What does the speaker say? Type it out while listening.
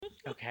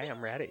Okay,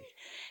 I'm ready.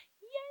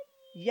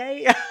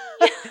 Yay!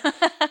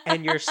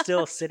 And you're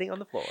still sitting on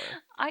the floor.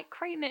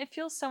 Crichton, it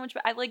feels so much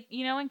better. I like,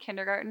 in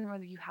kindergarten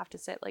where you have to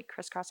sit like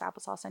crisscross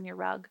applesauce on your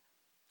rug.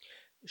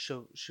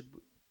 Should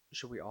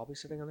we all be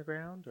sitting on the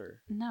ground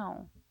or?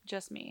 No,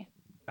 just me.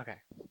 Okay.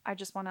 I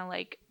just want to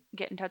like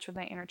get in touch with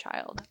my inner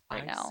child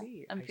right now.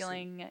 I'm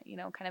feeling,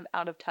 kind of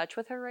out of touch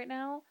with her right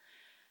now.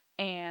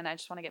 And I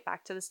just want to get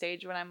back to the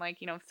stage when I'm like,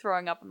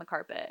 throwing up on the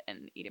carpet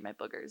and eating my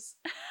boogers.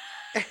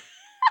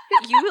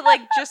 You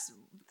like just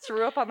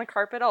threw up on the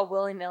carpet all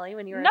willy-nilly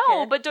when you were a kid?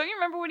 No, but don't you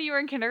remember when you were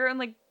in kindergarten,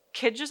 like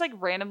kids just like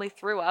randomly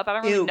threw up? I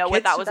don't really know kids,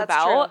 what that was that's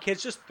about.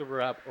 Kids just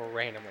threw up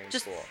randomly in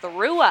just school.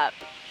 Threw up.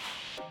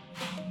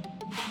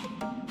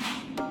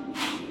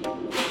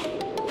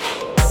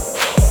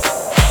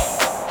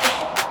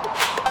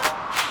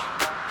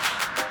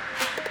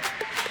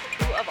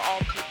 Who of all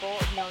people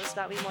knows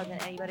about me more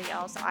than anybody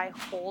else? I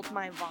hold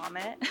my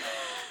vomit.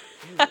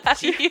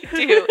 You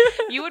do.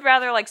 You would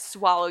rather like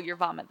swallow your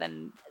vomit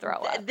than throw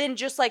up. Than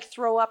just like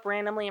throw up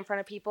randomly in front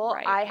of people.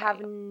 Right, I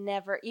have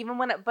never, even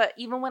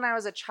when I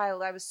was a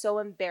child, I was so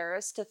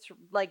embarrassed to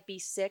be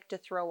sick to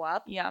throw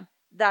up. Yeah.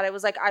 That it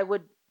was like I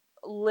would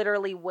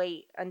literally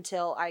wait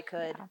until I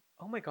could. Yeah.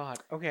 Oh my god.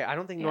 Okay, I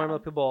don't think normal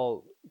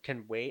people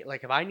can wait.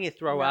 Like if I need to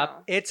throw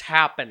up, it's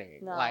happening.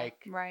 No. Like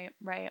Right.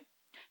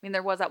 I mean,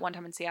 there was that one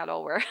time in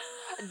Seattle where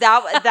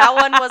that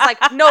one was like,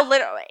 no,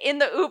 literally in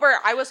the Uber,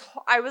 I was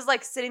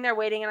like sitting there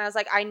waiting, and I was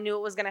like, I knew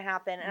it was gonna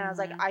happen, and I was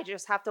like, I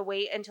just have to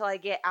wait until I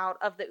get out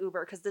of the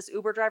Uber because this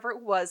Uber driver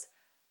was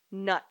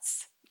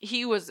nuts.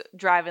 he was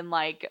driving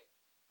like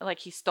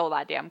he stole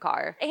that damn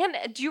car. And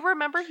do you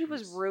remember he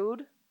was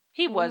rude?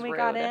 He was when we rude.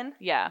 got in.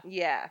 Yeah.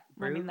 Yeah.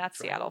 I mean, that's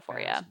rude, Seattle for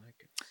you. fast, my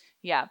goodness.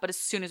 Yeah, but as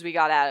soon as we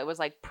got out, it was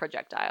like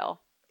projectile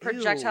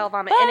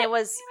Vomit, But, and it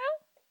was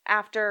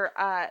after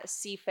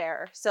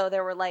Seafair, so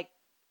there were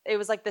it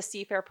was like the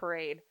Seafair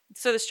parade.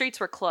 So the streets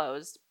were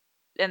closed,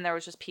 and there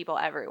was just people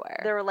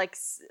everywhere. There were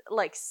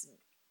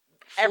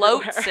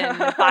floats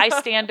and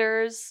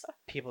bystanders.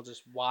 People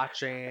just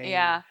watching.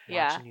 Yeah.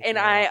 And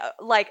I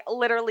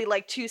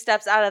literally 2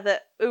 steps out of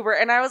the Uber,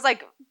 and I was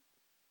like,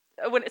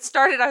 when it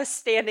started, I was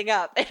standing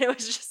up, and it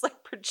was just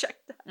like projectile.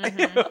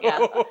 Mm-hmm.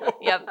 Yeah.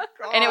 Yep.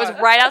 And it was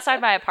right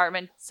outside my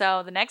apartment.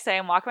 So the next day,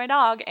 I'm walking my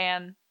dog,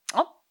 and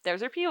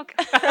there's her puke.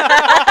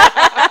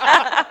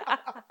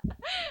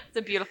 It's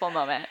a beautiful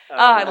moment.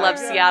 I love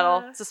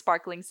Seattle. It's a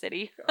sparkling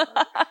city.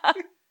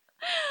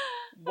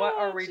 What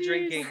are we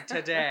drinking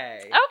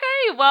today?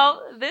 Okay,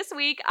 well, this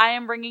week I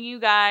am bringing you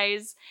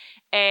guys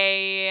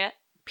a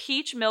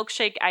peach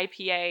milkshake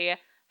IPA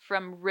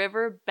from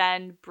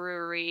Riverbend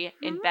Brewery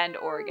in Bend,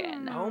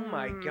 Oregon. Oh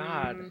my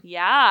god.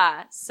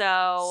 Yeah,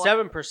 so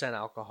 7%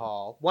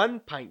 alcohol, 1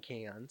 pint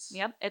cans.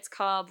 Yep, it's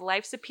called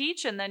Life's a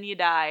Peach and Then You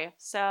Die.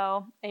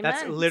 So, Amen.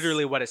 That's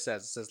literally what it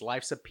says. It says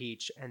Life's a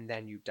Peach and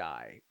Then You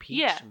Die.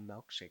 Peach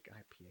milkshake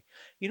IPA.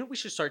 You know what we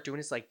should start doing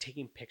is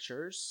taking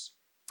pictures,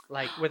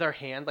 with our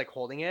hand,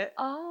 holding it.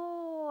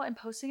 Oh, and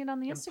posting it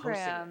on the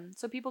Instagram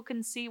so people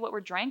can see what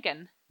we're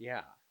drinking.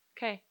 Yeah.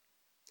 Okay.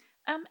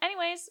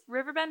 Anyways,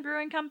 Riverbend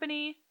Brewing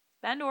Company,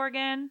 Bend,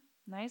 Oregon.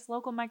 Nice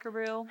local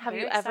microbrew. Have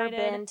you ever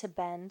been to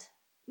Bend?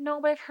 No,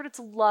 but I've heard it's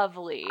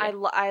lovely.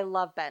 I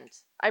love Bend.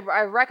 I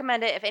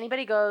recommend it if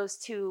anybody goes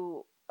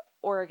to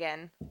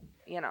Oregon.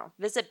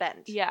 Visit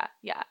Bend. Yeah.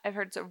 I've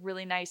heard it's a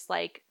really nice,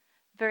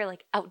 very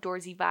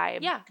outdoorsy vibe.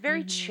 Yeah,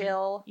 very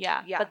chill.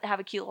 Yeah, but have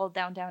a cute little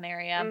downtown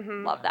area.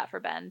 Love that for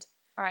Bend.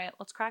 All right,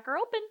 let's crack her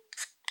open.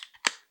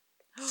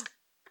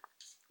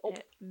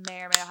 It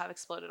may or may not have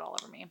exploded all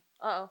over me.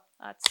 Uh-oh.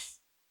 That's...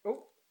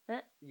 Oh.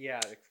 Yeah,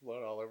 it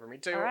exploded all over me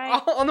too. All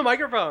right. On the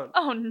microphone.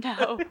 Oh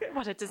no,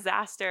 what a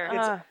disaster.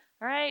 All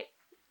right,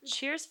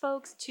 cheers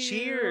folks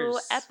to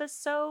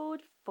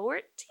episode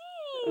 14.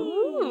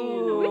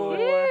 Ooh.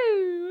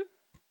 Woohoo.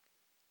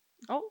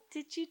 Oh,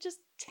 did you just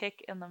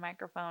tick in the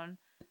microphone?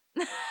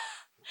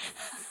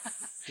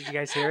 Did you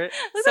guys hear it?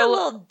 Look at that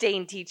little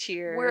dainty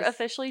cheers. We're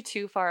officially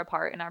too far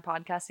apart in our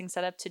podcasting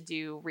setup to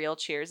do real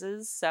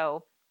cheerses,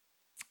 so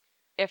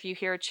if you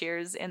hear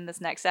cheers in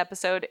this next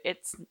episode,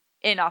 it's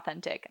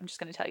inauthentic. I'm just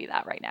going to tell you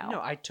that right now.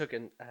 No, I took a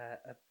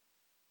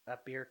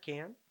beer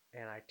can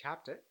and I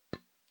tapped it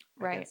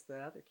against the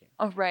other can.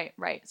 Oh, right.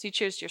 So you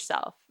cheers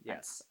yourself.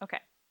 Yes. Okay.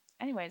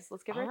 Anyways,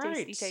 let's give her a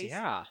tasty taste.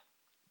 Yeah.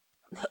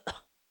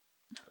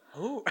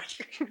 Ooh.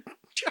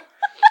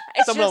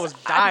 Someone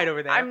almost died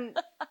over there.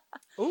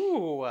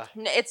 Ooh.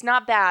 It's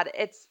not bad.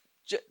 It's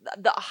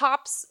the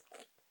hops.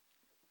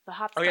 The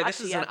hops. Oh yeah,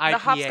 this is an IPA. The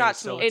hops got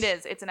to me. It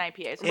is. It's an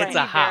IPA. So it's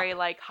a hop.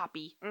 Very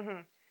hoppy.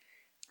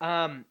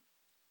 Mm-hmm.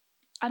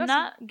 I'm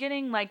not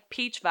getting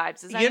peach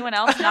vibes. Is anyone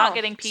else not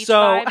getting peach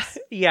vibes? vibes?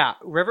 Yeah,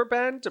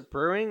 Riverbend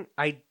Brewing.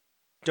 I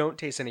don't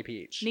taste any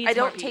peach. I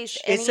don't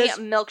taste any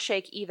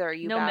milkshake either.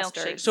 You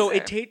bastard. Milkshake. So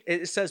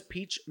it says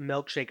peach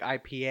milkshake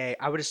IPA.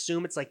 I would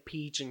assume it's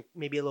peach and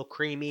maybe a little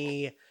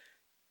creamy.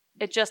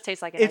 It just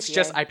tastes like an It's IPA.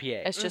 just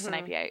IPA. It's just an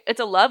IPA. It's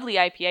a lovely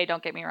IPA.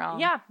 Don't get me wrong.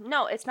 Yeah,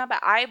 no, it's not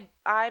bad.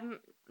 I'm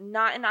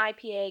not an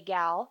IPA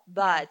gal,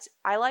 but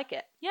I like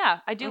it. Yeah,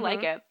 I do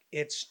like it.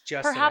 It's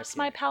just perhaps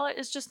my palate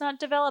is just not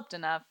developed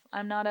enough.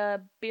 I'm not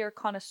a beer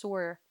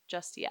connoisseur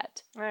just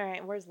yet. All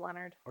right, where's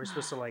Leonard? We're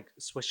supposed to like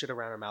swish it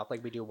around our mouth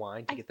like we do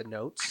wine to get the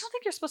notes. I don't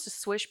think you're supposed to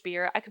swish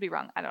beer. I could be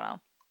wrong. I don't know.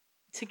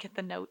 To get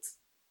the notes.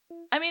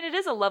 I mean, it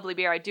is a lovely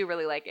beer. I do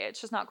really like it. It's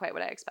just not quite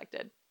what I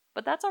expected.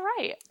 But that's all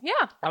right. Yeah.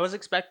 I was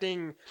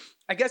expecting,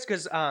 I guess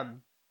because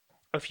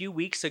a few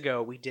weeks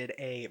ago we did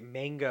a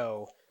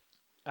mango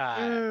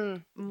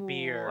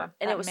beer.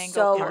 And it was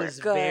mango so It was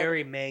good.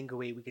 very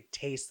mangoey. We could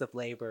taste the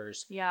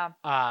flavors. Yeah.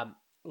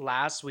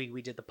 Last week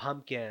we did the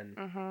pumpkin.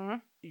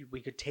 Mm-hmm.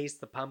 We could taste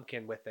the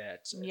pumpkin with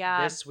it.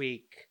 Yeah. This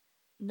week,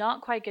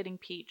 Not quite getting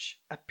peach.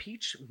 a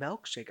peach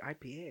milkshake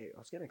IPA. I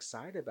was getting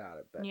excited about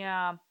it, but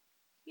Yeah.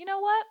 You know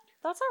what?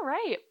 That's all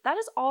right. That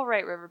is all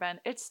right, Riverbend.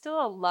 It's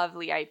still a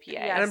lovely IPA.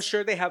 and I'm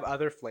sure they have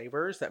other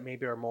flavors that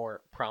maybe are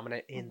more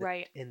prominent in the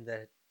Right. in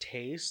the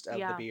taste of the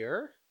Yeah.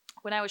 beer.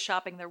 When I was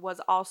shopping, there was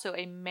also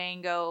a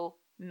mango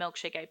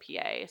milkshake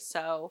IPA.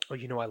 So Oh,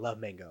 you know I love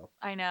mango.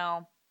 I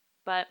know,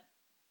 but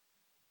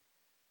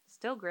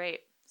still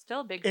great.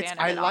 Still a big It's fan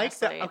of I it, like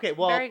honestly. that. Okay,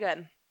 well, Very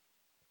good.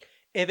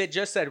 if it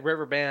just said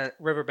Riverbend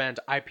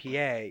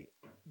IPA,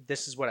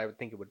 this is what I would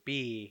think it would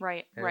be.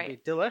 Right, And right.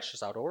 it'd be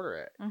delicious. I'd order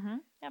it. Mm-hmm.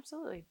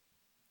 Absolutely.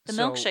 The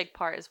So, milkshake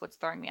part is what's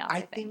throwing me off.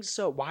 I think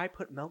so. Why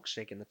put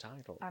milkshake in the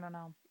title? I don't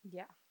know.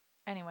 Yeah.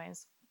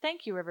 Anyways,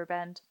 thank you,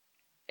 Riverbend.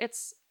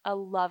 It's a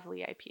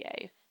lovely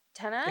IPA.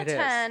 10 out of It is.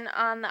 10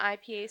 on the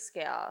IPA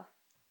scale.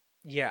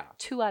 Yeah.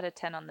 2 out of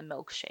 10 on the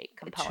milkshake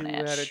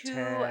component. 2 out of 2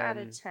 out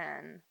of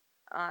 10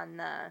 on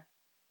the...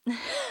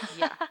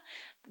 Yeah.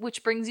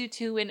 Which brings you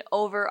to an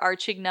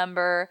overarching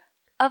number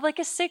of like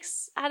a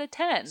 6 out of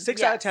 10.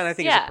 6 out of 10 I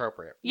think is Yeah.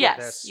 appropriate. Yes,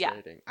 With this yeah.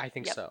 rating. I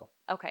think Yep. so.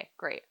 Okay,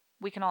 great.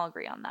 We can all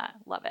agree on that.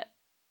 Love it.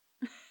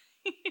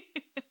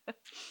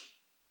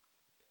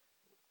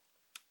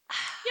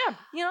 Yeah,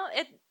 you know,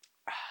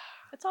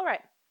 it's all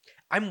right.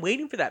 I'm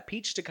waiting for that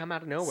peach to come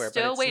out of nowhere,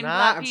 Still but it's waiting for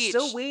not. that I'm peach.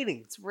 still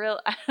waiting. It's real.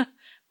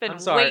 Been I'm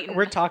sorry. waiting.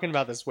 We're talking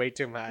about this way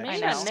too much. I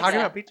Maybe know. I missed Talking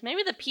it. about peach.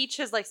 Maybe the peach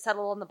is like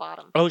settled on the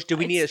bottom. Oh, do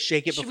we need to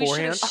shake it We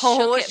beforehand? should've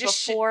Oh, shook it just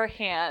sh-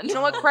 beforehand. You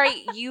know what,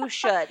 Cray? You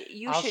should.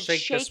 You I'll should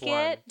shake this shake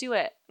one. it. Do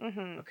it.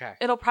 Mm-hmm. Okay.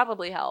 It'll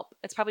probably help.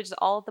 It's probably just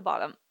all at the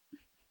bottom.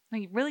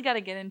 You really got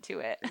to get into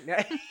it.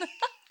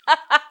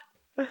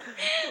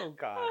 Oh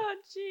God. Oh,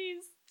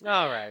 jeez.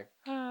 All right.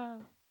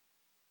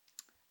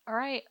 All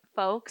right,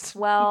 folks.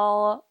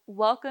 Well,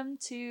 welcome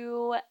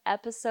to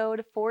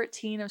episode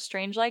 14 of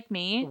Strange Like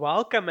Me.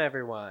 Welcome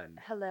everyone.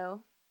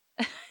 Hello.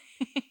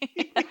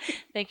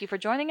 Thank you for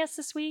joining us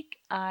this week.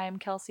 I'm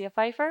Kelsey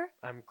Pfeiffer.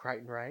 I'm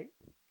Crichton Wright.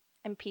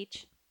 I'm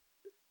Peach.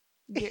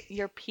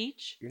 You're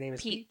Peach? Your name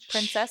is Peach.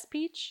 Princess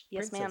Peach?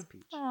 Yes, Princess ma'am.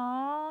 Peach.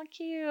 Aw,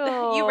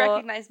 cute. You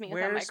recognize me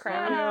without my Where's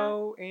crown.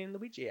 Mario and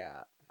Luigi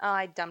at? Oh,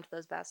 I dumped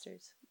those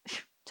bastards.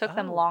 Took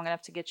them Oh. long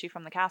enough to get you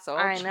from the castle.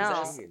 I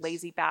know. Jesus,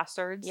 lazy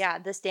bastards. Yeah,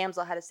 this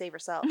damsel had to save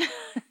herself.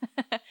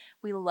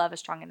 We love a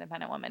strong,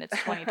 independent woman. It's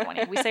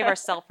 2020. We save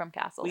ourselves from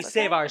castles. We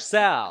save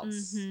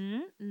ourselves.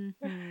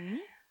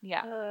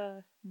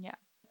 Yeah.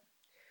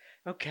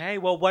 Okay,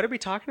 well, what are we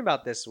talking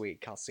about this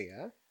week,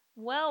 Calcia?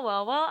 Well,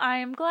 I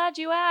am glad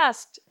you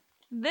asked.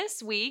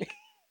 This week,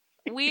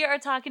 we are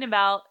talking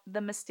about the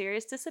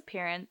mysterious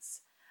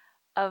disappearance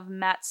of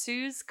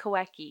Matsu's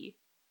Koeki.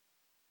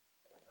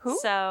 Who?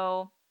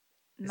 So,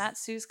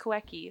 Matsu's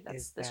Koeki,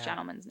 that's is this that-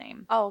 gentleman's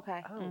name. Oh,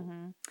 okay. Oh.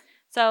 Mm-hmm.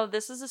 So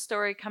this is a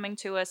story coming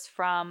to us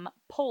from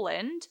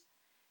Poland,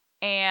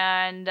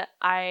 and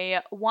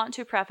I want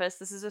to preface,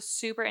 this is a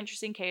super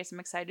interesting case I'm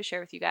excited to share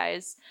with you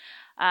guys.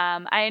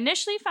 I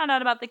initially found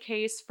out about the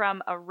case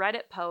from a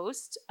Reddit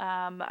post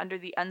under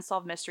the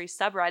Unsolved Mysteries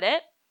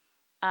subreddit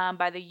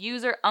by the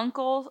user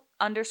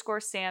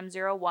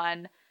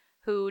uncle_Sam01,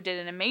 who did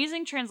an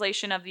amazing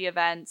translation of the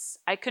events.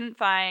 I couldn't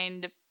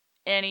find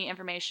any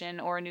information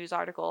or news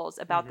articles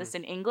about this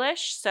in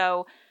English,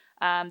 so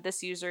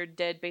this user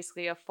did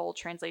basically a full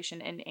translation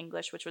in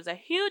English, which was a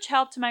huge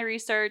help to my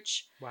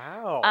research.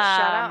 Wow.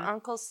 Shout out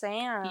Uncle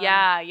Sam.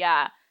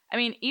 Yeah. I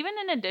mean, even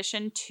in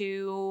addition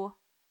to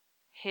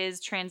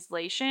his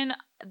translation,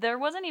 there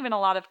wasn't even a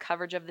lot of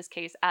coverage of this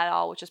case at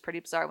all, which is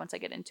pretty bizarre once I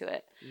get into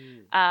it,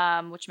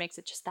 which makes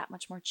it just that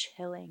much more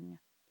chilling.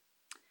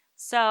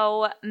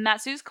 So,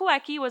 Matsu's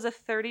Koeki was a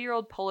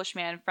 30-year-old Polish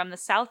man from the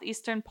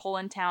southeastern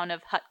Poland town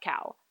of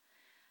Hutkow.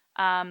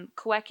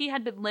 Koeki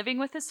had been living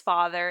with his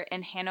father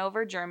in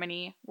Hanover,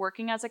 Germany,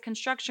 working as a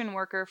construction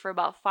worker for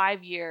about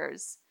 5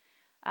 years.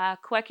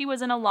 Koeki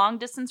was in a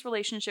long-distance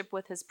relationship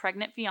with his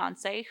pregnant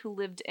fiancée, who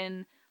lived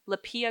in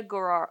Lipia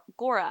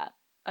Gora,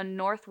 a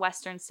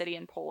northwestern city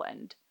in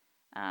Poland.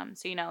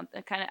 So, you know,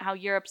 kind of how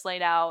Europe's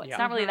laid out. It's Yeah.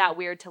 not really that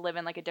weird to live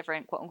in like a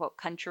different quote-unquote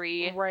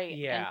country Right.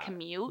 Yeah. and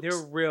commute.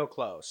 They're real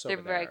close. They're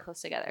over very there.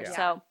 close together.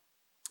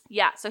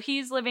 Yeah. So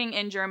he's living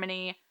in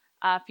Germany.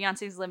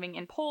 Fiance's living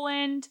in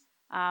Poland,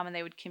 and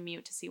they would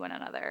commute to see one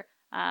another.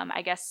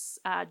 I guess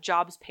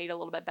jobs paid a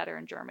little bit better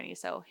in Germany,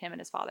 so him and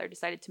his father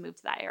decided to move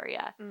to that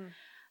area.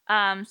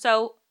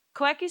 So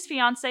Koeki's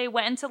fiance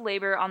went into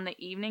labor on the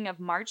evening of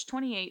March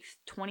 28th,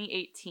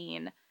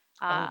 2018.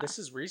 This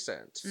is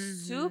recent.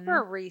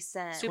 Super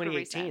recent.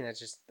 2018.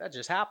 That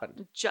just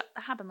happened.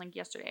 Happened like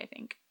yesterday, I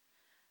think.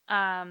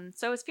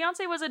 So his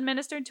fiance was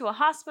administered to a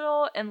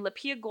hospital in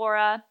Lipia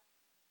Gora.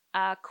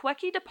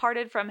 Kweki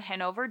departed from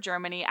Hanover,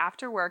 Germany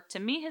after work to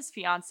meet his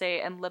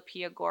fiance in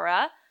Lipia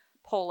Gora,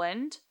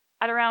 Poland,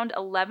 at around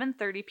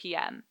 11:30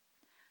 p.m.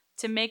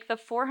 To make the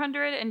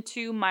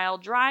 402-mile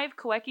drive,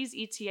 Kweki's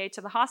ETA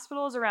to the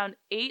hospital is around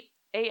 8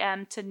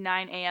 a.m. to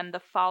 9 a.m. the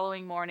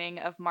following morning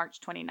of March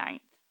 29th.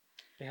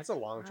 Yeah, that's a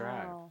long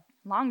drive.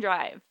 Long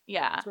drive,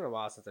 yeah. It's been a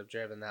while since I've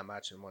driven that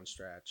much in one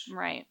stretch.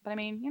 Right, but I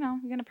mean, you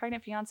got a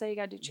pregnant fiance, you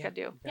gotta do what you gotta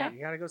do. Yeah, you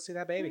gotta go see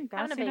that baby.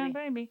 Gotta see that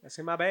baby. I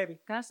see my baby.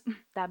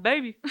 That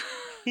baby.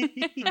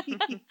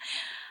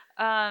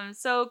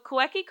 So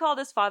Kweki called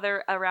his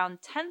father around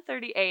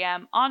 10:30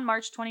 a.m. on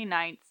March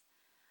 29th.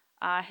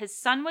 His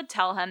son would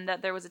tell him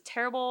that there was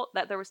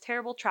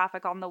terrible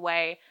traffic on the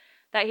way,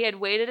 that he had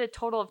waited a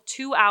total of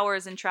 2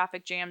 hours in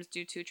traffic jams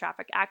due to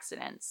traffic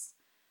accidents.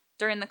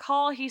 During the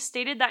call, he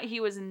stated that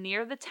he was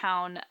near the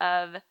town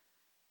of,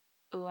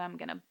 I'm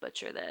going to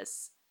butcher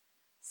this,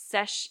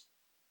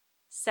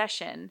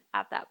 Session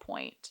at that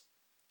point.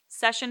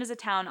 Session is a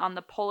town on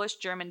the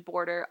Polish-German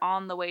border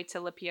on the way to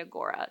Lipia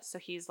Gora. So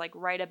he's like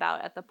right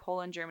about at the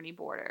Poland-Germany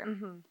border.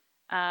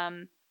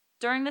 Mm-hmm.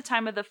 During the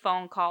time of the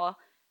phone call,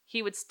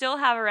 he would still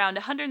have around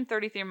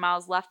 133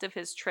 miles left of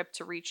his trip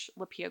to reach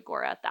Lipia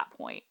Gora at that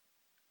point.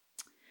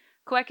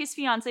 Kweki's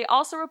fiance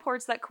also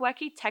reports that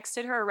Kweki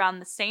texted her around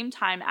the same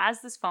time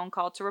as this phone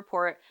call to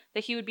report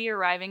that he would be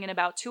arriving in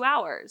about 2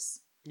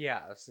 hours.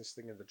 Yeah, that's just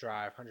thinking of the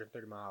drive,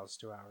 130 miles,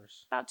 2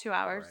 hours. About 2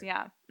 hours, right.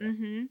 Yeah.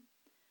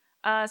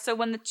 Mm-hmm. So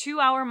when the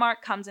 2-hour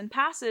mark comes and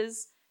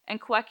passes,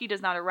 and Kweki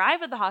does not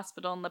arrive at the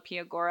hospital in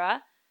Lipia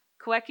Gora,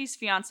 Kweki's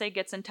fiance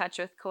gets in touch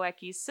with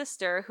Kweki's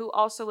sister, who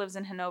also lives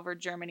in Hanover,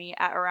 Germany,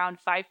 at around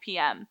 5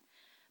 p.m.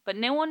 But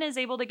no one is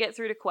able to get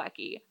through to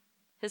Kweki.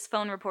 His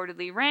phone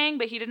reportedly rang,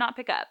 but he did not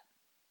pick up.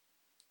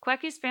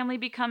 Kweki's family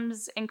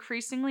becomes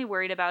increasingly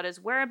worried about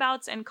his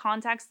whereabouts and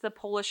contacts the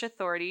Polish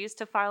authorities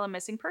to file a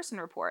missing person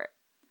report.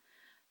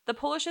 The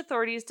Polish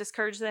authorities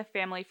discourage the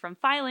family from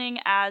filing,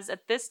 as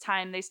at this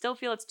time they still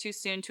feel it's too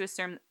soon to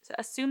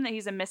assume that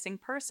he's a missing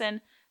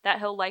person, that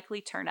he'll likely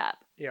turn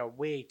up. Yeah,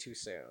 way too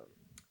soon.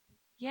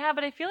 Yeah,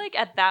 but I feel like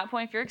at that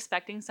point, if you're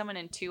expecting someone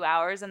in 2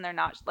 hours and they're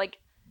not, like,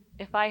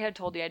 if I had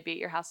told you I'd be at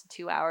your house in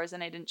 2 hours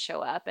and I didn't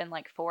show up in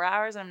like 4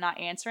 hours and I'm not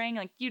answering,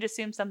 like, you'd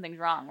assume something's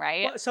wrong,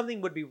 right? Well, something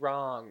would be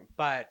wrong,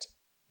 but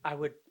I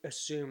would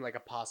assume like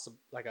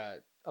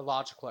a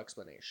logical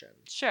explanation.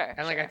 Sure.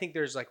 And like I think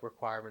there's like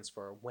requirements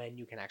for when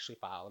you can actually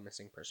file a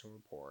missing person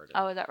report.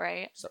 Oh, is that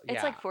right? So,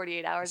 it's like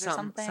 48 hours or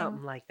something.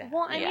 Something like that.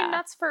 Well, I mean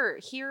that's for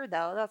here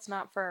though. That's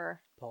not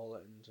for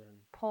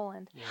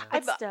Poland. Yeah. I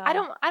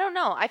don't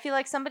know. I feel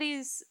like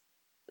somebody's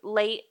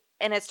late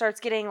and it starts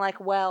getting like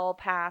well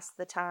past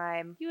the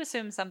time. You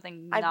assume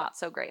something not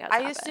so great has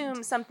happened. I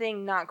assume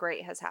something not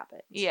great has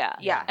happened. Yeah.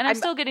 Yeah. And I'm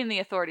still getting the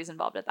authorities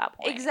involved at that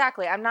point.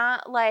 Exactly. I'm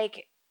not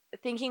like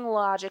thinking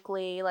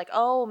logically like,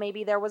 oh,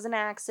 maybe there was an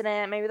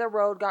accident, maybe the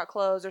road got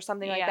closed or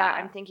something like that.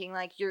 I'm thinking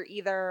like you're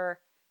either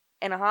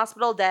in a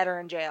hospital, dead, or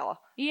in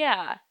jail.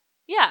 Yeah.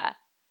 Yeah.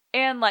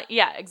 And like,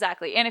 yeah,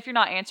 exactly. And if you're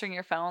not answering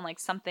your phone, like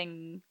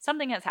something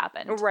has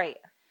happened. Right.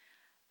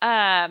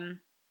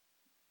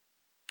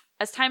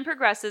 As time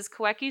progresses,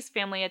 Kweki's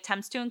family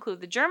attempts to include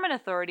the German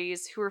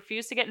authorities, who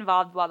refuse to get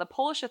involved while the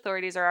Polish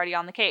authorities are already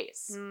on the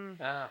case.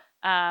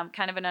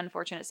 Kind of an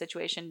unfortunate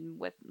situation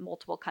with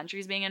multiple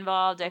countries being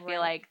involved. I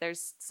feel like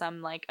there's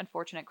some like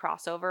unfortunate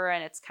crossover,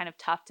 and it's kind of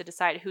tough to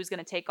decide who's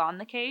going to take on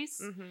the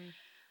case.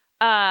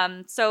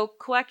 Mm-hmm. So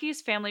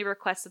Kweki's family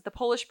requests that the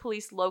Polish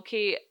police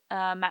locate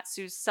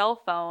Matsu's cell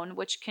phone,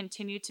 which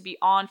continued to be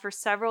on for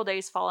several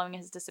days following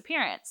his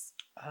disappearance.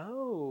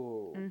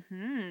 Oh.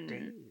 Mm-hmm.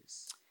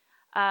 Days.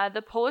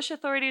 The Polish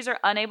authorities are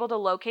unable to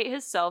locate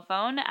his cell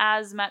phone,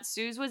 as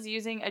Matsu's was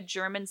using a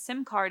German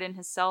SIM card in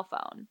his cell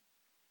phone.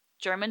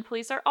 German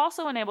police are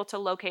also unable to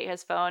locate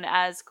his phone,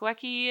 as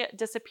Kweki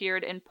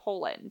disappeared in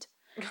Poland.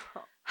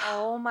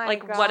 Oh my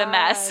god. Like, what a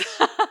mess.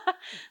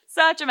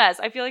 Such a mess.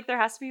 I feel like there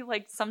has to be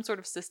like some sort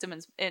of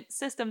systems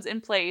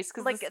in place.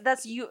 Cause like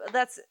that's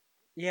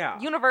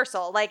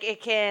universal. Like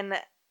it can.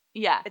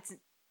 Yeah.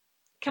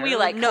 Can we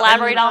like no,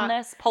 collaborate on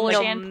this? Polish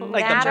and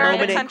Polish. Like the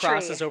moment it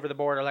crosses over the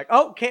border, like,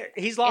 oh,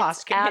 he's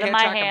lost. Out of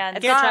my hands.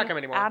 Can't track him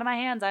anymore. Out of my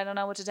hands. I don't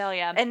know what to tell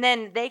you. And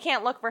then they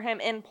can't look for him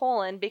in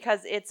Poland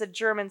because it's a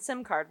German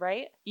SIM card,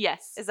 right?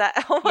 Yes. Is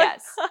that? Oh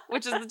yes.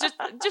 Which is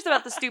just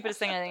about the stupidest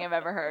thing I think I've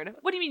ever heard.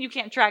 What do you mean you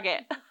can't track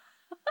it?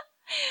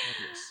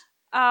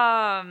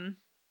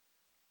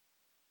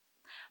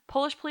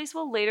 Polish police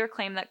will later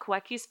claim that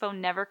Kweki's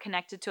phone never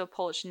connected to a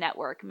Polish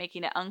network,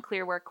 making it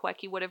unclear where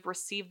Kweki would have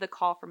received the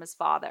call from his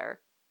father.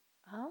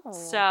 Oh.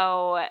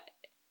 So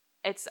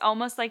it's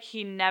almost like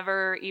he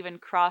never even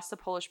crossed the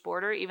Polish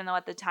border, even though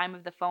at the time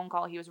of the phone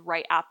call, he was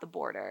right at the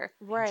border.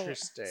 Right.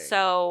 Interesting.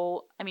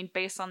 So, I mean,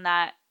 based on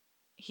that,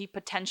 he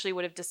potentially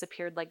would have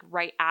disappeared like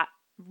right at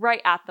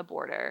the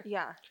border.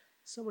 Yeah.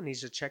 Someone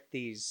needs to check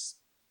these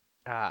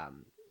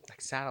like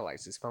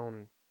satellites, his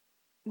phone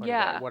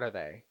What are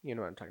they? You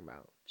know what I'm talking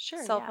about.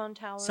 Sure. Cell phone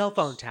towers. Cell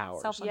phone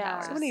towers. Cell phone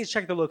towers. Somebody needs to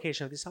check the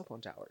location of these cell phone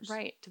towers.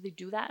 Right. Do they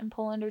do that in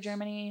Poland or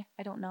Germany?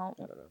 I don't know.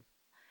 I don't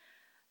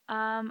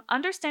know.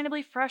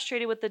 Understandably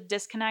frustrated with the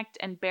disconnect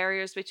and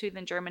barriers between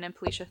the German and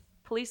Polish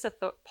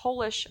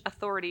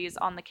authorities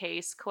on the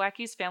case,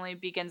 Kowecki's family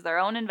begins their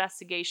own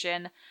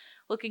investigation,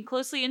 looking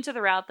closely into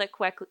the route that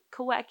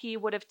Kowecki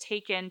would have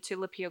taken to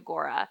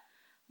Lepiogora.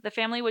 The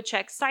family would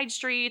check side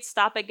streets,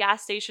 stop at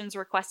gas stations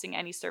requesting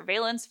any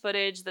surveillance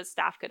footage that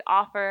staff could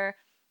offer,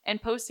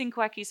 and posting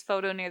Kowecki's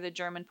photo near the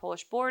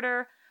German-Polish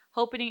border,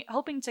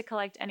 hoping to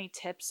collect any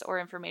tips or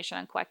information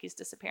on Kowecki's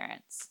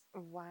disappearance.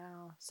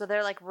 Wow. So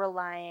they're like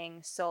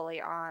relying solely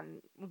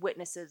on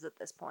witnesses at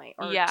this point,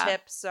 or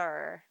tips,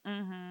 or...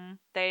 Mm-hmm.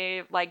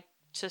 They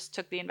just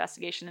took the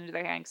investigation into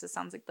their hands. It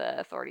sounds like the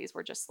authorities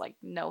were just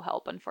no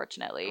help,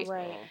 unfortunately.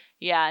 Right.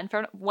 Yeah, and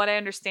from what I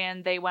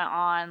understand, they went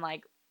on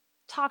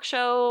talk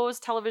shows,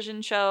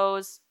 television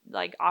shows,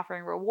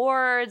 offering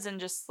rewards, and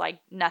just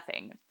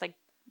nothing.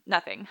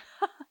 Nothing.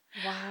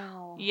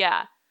 Wow.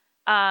 Yeah.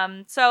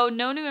 So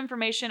no new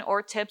information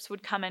or tips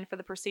would come in for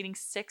the preceding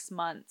 6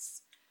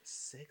 months.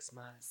 6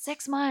 months.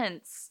 6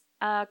 months.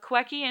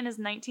 Kowecki and his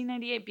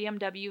 1998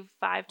 BMW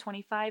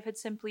 525 had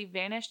simply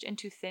vanished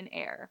into thin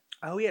air.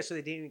 Oh yeah, so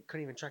they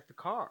couldn't even track the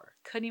car.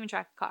 Couldn't even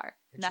track the car.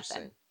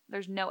 Nothing.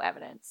 There's no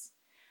evidence.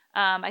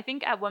 I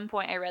think at one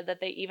point I read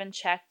that they even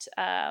checked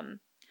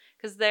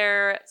because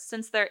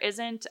since there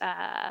isn't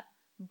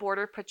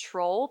border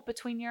patrol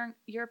between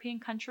European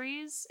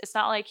countries, it's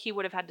not like he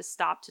would have had to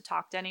stop to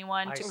talk to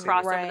anyone to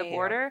cross over the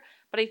border.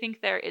 But I think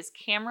there is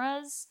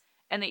cameras,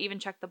 and they even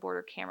checked the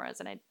border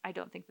cameras, and I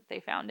don't think that they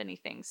found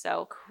anything.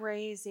 So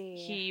crazy.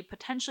 He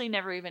potentially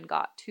never even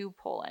got to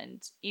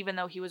Poland, even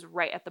though he was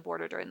right at the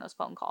border during those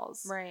phone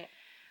calls. Right.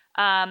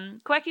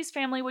 Kowecki's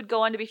family would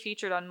go on to be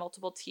featured on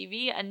multiple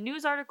TV and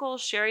news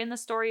articles sharing the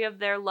story of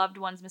their loved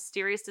one's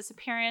mysterious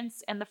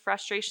disappearance and the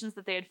frustrations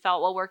that they had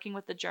felt while working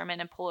with the German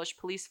and Polish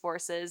police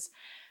forces,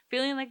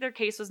 feeling like their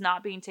case was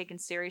not being taken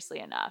seriously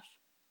enough.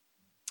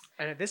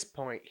 And at this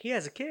point, he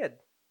has a kid.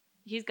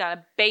 He's got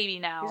a baby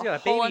now. He's got a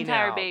whole baby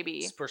entire now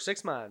baby. For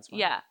 6 months.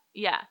 Wow.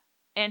 Yeah.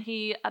 And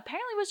he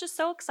apparently was just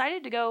so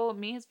excited to go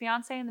meet his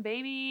fiance and the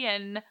baby,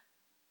 and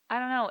I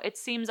don't know, it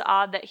seems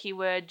odd that he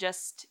would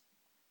just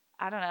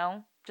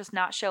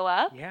not show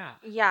up. Yeah.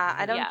 Yeah,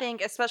 I don't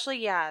think,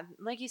 especially,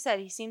 like you said,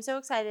 he seemed so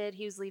excited.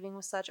 He was leaving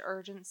with such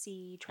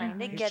urgency, trying to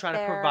get there. He's trying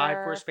to provide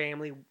for his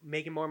family,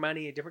 making more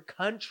money in a different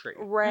country.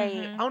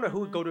 Right. I don't know who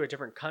would go to a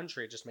different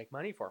country and just make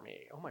money for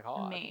me. Oh my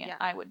God. Me. Yeah.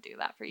 I would do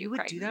that for you, You would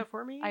Crichton. do that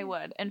for me? I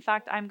would. In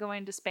fact, I'm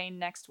going to Spain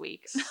next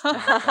week.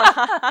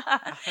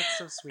 That's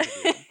so sweet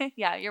of you.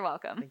 Yeah, you're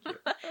welcome. Thank you.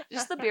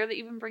 Just the beer that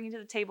you've been bringing to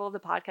the table of the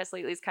podcast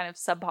lately is kind of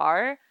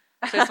subpar.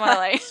 So I just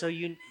want to So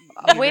you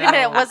wait a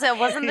minute,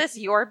 wasn't this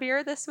your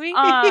beer this week?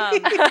 No,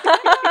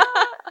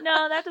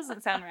 that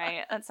doesn't sound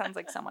right. That sounds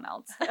like someone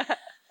else.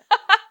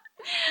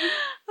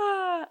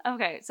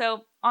 Okay,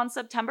 so on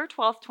September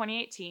 12th,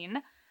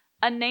 2018,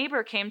 a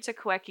neighbor came to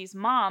Kowecki's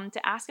mom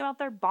to ask about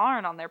their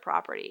barn on their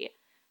property,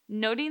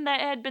 noting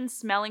that it had been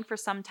smelling for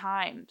some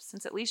time,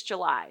 since at least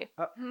July.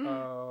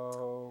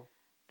 Uh-oh.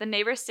 The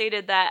neighbor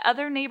stated that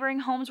other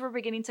neighboring homes were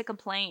beginning to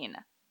complain.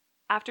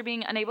 After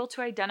being unable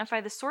to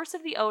identify the source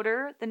of the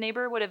odor, the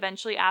neighbor would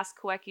eventually ask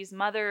Kowecki's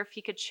mother if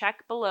he could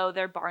check below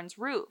their barn's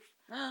roof.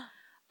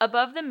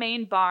 Above the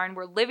main barn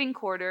were living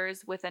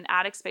quarters with an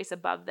attic space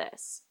above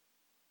this.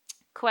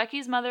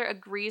 Kowecki's mother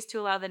agrees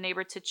to allow the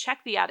neighbor to check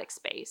the attic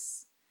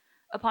space.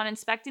 Upon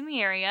inspecting the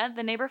area,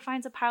 the neighbor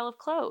finds a pile of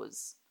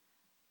clothes.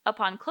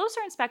 Upon closer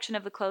inspection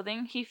of the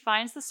clothing, he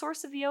finds the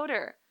source of the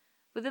odor.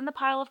 Within the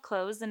pile of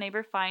clothes, the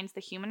neighbor finds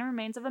the human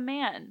remains of a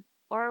man,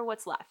 or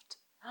what's left.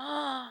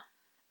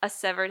 A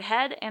severed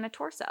head and a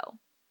torso.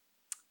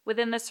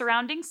 Within the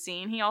surrounding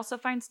scene, he also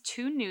finds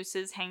 2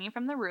 nooses hanging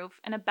from the roof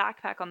and a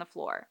backpack on the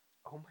floor.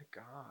 Oh my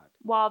God.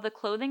 While the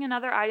clothing and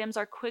other items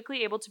are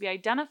quickly able to be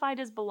identified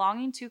as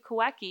belonging to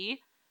Kowecki,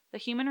 the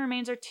human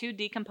remains are too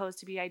decomposed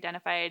to be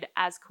identified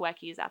as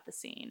Kowecki's at the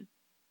scene.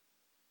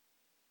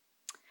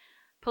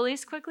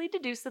 Police quickly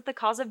deduce that the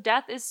cause of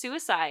death is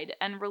suicide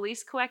and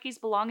release Kowecki's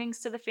belongings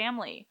to the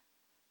family.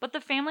 But the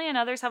family and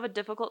others have a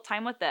difficult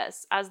time with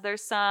this, as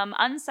there's some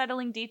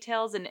unsettling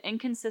details and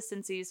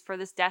inconsistencies for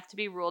this death to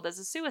be ruled as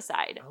a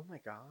suicide. Oh my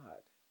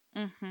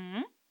God.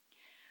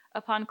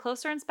 Upon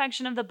closer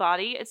inspection of the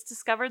body, it's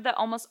discovered that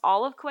almost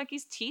all of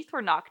Kowecki's teeth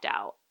were knocked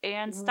out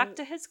and stuck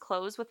to his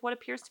clothes with what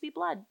appears to be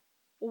blood.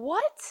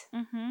 What?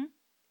 Oh my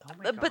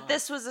God. But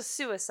this was a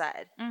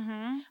suicide.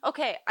 Mm-hmm.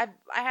 Okay, I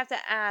have to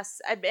ask,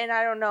 and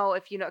I don't know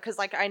if you know, because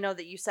I know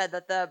that you said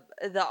that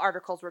the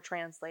articles were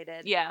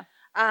translated. Yeah.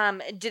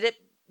 Did it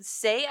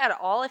say at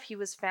all if he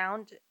was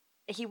found?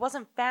 He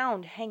wasn't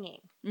found hanging.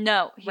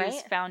 No, he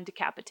was found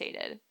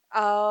decapitated.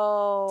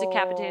 Oh.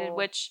 Decapitated,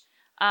 which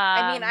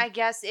I mean, I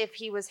guess if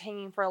he was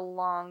hanging for a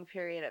long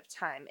period of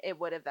time, it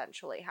would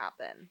eventually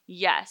happen.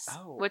 Yes,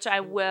 which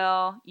I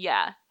will.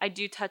 Yeah, I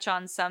do touch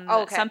on some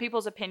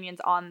people's opinions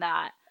on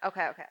that.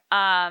 Okay.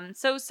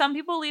 So some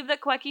people believe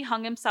that Kweki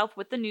hung himself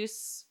with the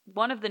noose,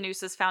 one of the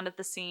nooses found at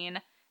the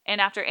scene,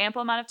 and after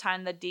ample amount of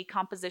time, the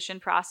decomposition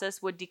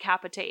process would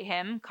decapitate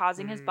him,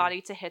 causing his body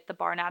to hit the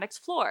barn attic's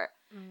floor.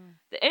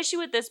 The issue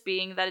with this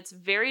being that it's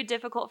very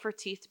difficult for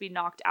teeth to be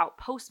knocked out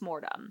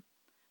post-mortem.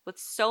 With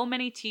so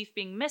many teeth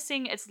being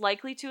missing, it's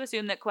likely to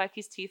assume that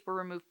Kweki's teeth were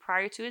removed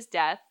prior to his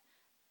death,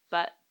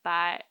 but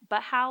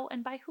how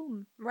and by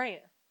whom?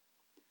 Right.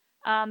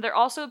 There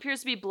also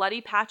appears to be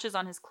bloody patches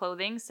on his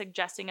clothing,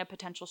 suggesting a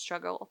potential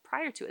struggle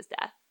prior to his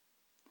death.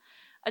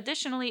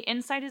 Additionally,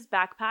 inside his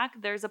backpack,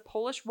 there's a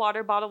Polish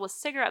water bottle with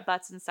cigarette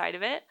butts inside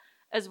of it,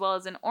 as well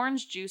as an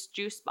orange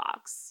juice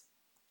box.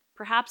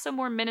 Perhaps a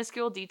more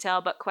minuscule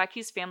detail, but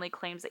Kweki's family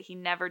claims that he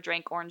never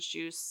drank orange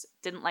juice,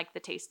 didn't like the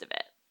taste of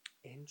it.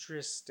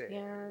 Interesting.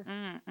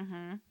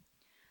 Yeah.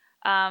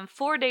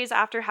 4 days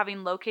after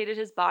having located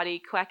his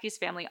body, Kweki's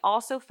family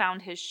also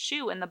found his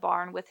shoe in the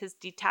barn with his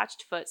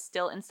detached foot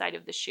still inside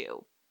of the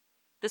shoe.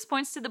 This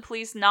points to the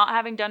police not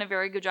having done a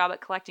very good job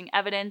at collecting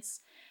evidence,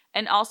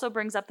 and also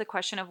brings up the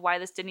question of why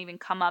this didn't even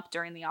come up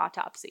during the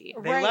autopsy.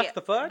 They left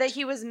the foot? That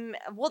he was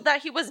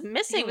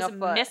missing a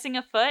foot. Missing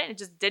a foot. It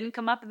just didn't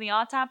come up in the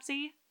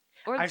autopsy.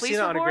 Or the I've police seen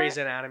it report. on a Grey's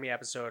Anatomy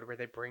episode where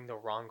they bring the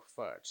wrong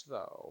foot,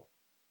 though.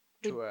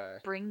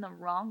 Bring the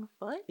wrong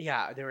foot?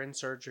 Yeah, they were in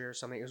surgery or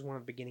something. It was one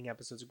of the beginning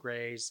episodes of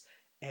Grey's,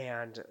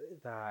 and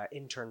the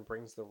intern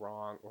brings the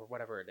wrong, or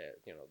whatever it is,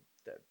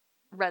 the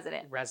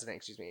resident,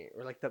 excuse me,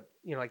 or like the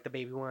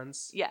baby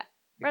ones. Yeah,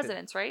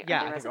 residents, right? Yeah,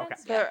 I think,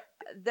 residents? okay.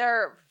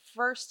 Their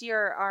first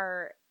year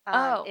are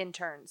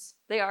interns.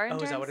 They are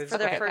interns? Is that what it is? For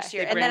their first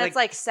year. And then it's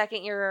like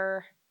second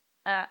year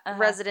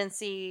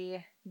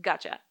residency.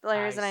 Gotcha. The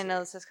only reason I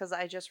know this is because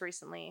I just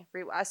recently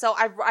so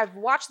I've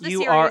watched the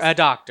series. You are a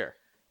doctor.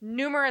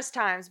 Numerous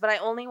times, but I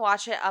only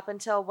watch it up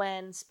until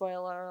when,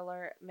 spoiler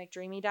alert,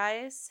 McDreamy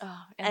dies.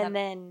 Oh, and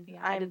then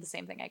I did the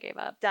same thing. I gave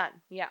up. Done.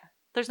 Yeah.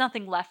 There's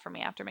nothing left for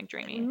me after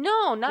McDreamy.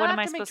 No, not what after am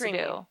I supposed McDreamy.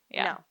 to do?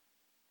 Yeah. No.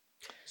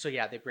 So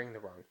yeah, they bring the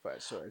wrong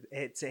foot. So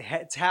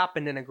it's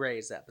happened in a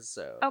Grey's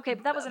episode. Okay,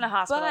 but that was in a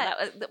hospital.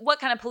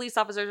 What kind of police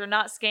officers are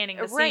not scanning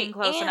the scene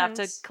close enough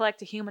to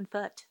collect a human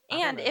foot?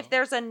 And if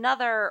there's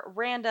another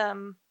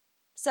random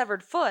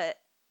severed foot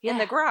in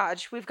the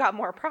garage, we've got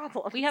more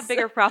problems. We have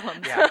bigger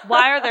problems. Yeah.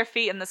 Why are there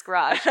feet in this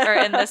garage or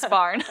in this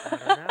barn?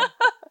 I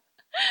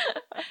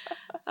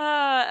don't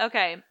know.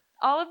 Okay.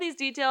 All of these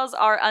details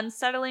are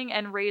unsettling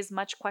and raise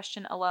much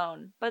question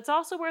alone. But it's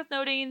also worth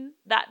noting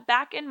that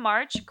back in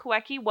March,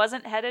 Kweki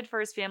wasn't headed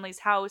for his family's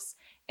house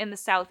in the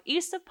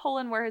southeast of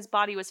Poland where his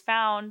body was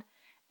found.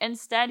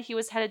 Instead, he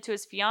was headed to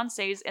his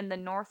fiance's in the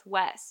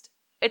northwest.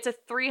 It's a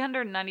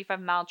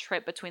 395-mile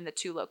trip between the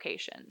two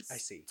locations. I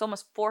see. It's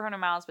almost 400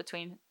 miles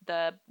between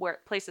the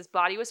place his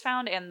body was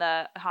found and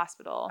the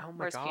hospital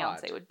where his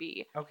fiance would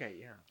be. Okay,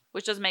 yeah.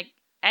 Which doesn't make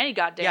any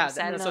goddamn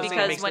sense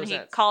because when he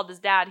called his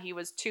dad, he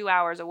was 2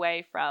 hours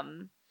away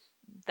from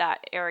that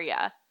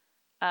area.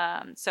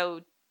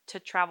 So to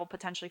travel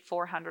potentially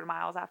 400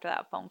 miles after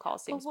that phone call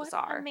seems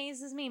bizarre. What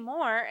amazes me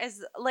more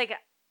is, like,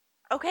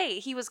 okay,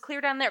 he was clear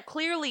down there.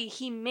 Clearly,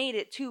 he made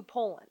it to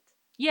Poland.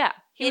 Yeah.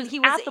 He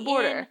was at the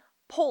border. In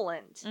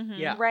Poland. Mm-hmm.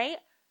 Yeah. Right?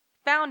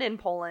 Found in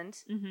Poland.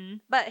 Mm-hmm.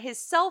 But his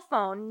cell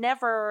phone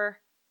never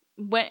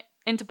went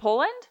into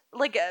Poland?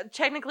 Like,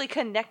 technically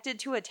connected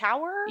to a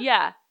tower?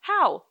 Yeah.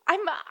 How?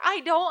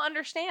 I don't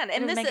understand.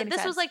 And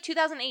this was like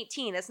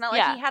 2018. It's not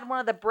like he had one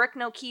of the brick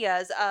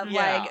Nokias of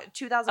like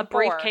 2004. A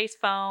briefcase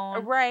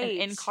phone. Right.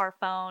 An in-car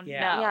phone.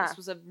 Yeah. No, this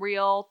was a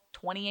real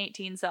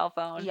 2018 cell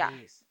phone. Yeah.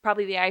 Jeez.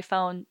 Probably the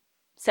iPhone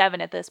 7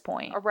 at this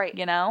point. Right.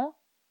 You know?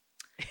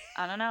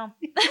 I don't know.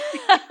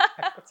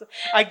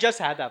 I just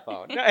had that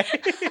phone.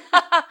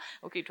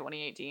 Okay,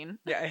 2018.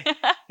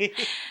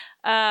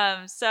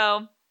 Yeah.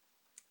 So,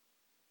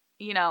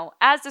 you know,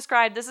 as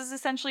described, this is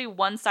essentially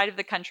one side of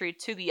the country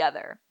to the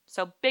other.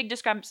 So big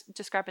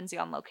discrepancy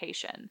on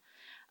location.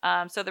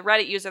 So the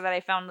Reddit user that I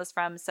found this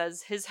from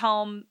says his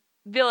home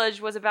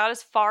village was about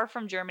as far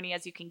from Germany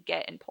as you can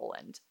get in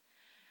Poland.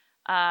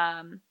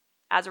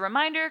 As a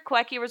reminder,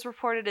 Kweki was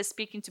reported as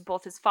speaking to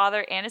both his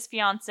father and his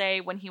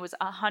fiancée when he was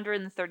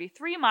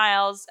 133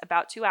 miles,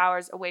 about 2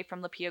 hours, away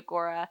from Lipia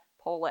Góra,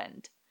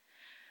 Poland.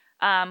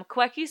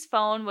 Kweki's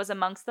phone was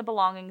amongst the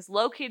belongings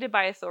located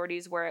by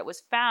authorities where it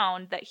was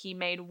found that he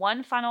made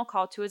one final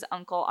call to his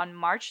uncle on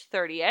March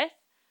 30th.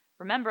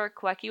 Remember,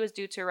 Kweki was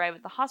due to arrive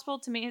at the hospital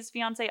to meet his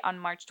fiancée on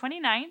March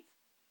 29th,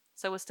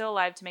 so was still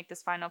alive to make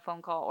this final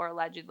phone call, or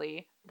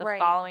allegedly, the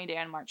following day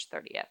on March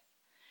 30th.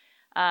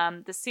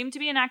 This seemed to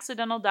be an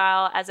accidental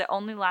dial as it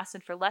only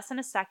lasted for less than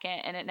a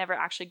second and it never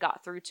actually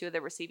got through to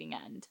the receiving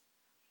end.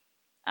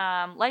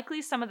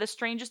 Likely some of the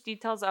strangest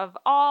details of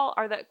all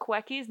are that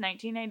Kweki's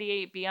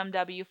 1998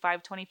 BMW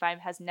 525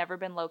 has never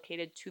been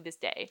located to this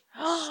day.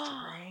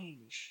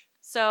 Strange.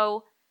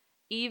 So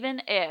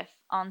even if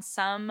on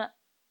some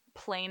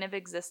plane of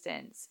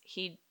existence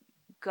he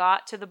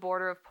got to the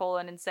border of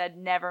Poland and said,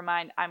 never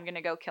mind, I'm going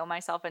to go kill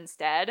myself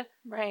instead,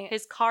 right,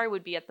 his car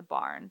would be at the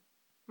barn.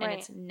 And right.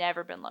 it's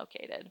never been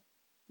located,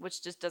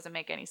 which just doesn't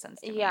make any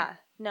sense to me. Yeah,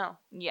 no.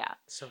 Yeah.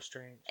 So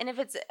strange. And if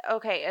it's,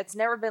 okay, it's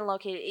never been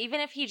located, even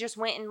if he just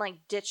went and, like,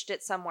 ditched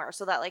it somewhere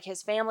so that, like,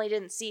 his family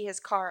didn't see his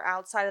car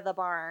outside of the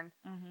barn,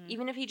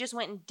 even if he just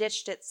went and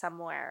ditched it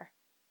somewhere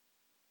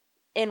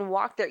and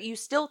walked there, you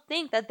still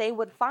think that they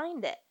would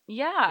find it.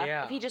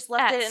 Yeah. If he just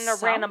left it in a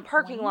random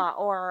parking lot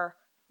or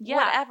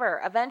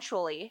whatever,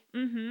 eventually.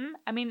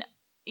 I mean,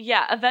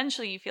 yeah,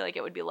 eventually you feel like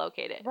it would be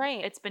located.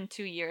 Right. It's been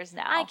 2 years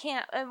now. I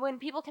can't. When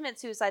people commit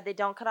suicide, they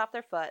don't cut off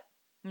their foot.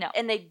 No.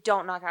 And they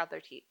don't knock out their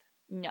teeth.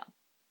 No.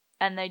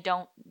 And they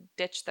don't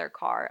ditch their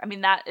car. I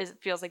mean, that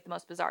feels like the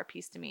most bizarre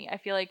piece to me. I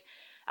feel like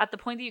at the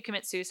point that you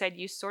commit suicide,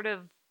 you sort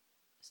of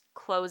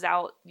close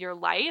out your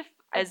life,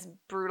 as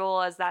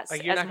brutal as that,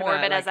 like as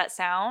morbid as that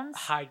sounds.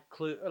 Hide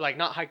clue, like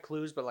not hide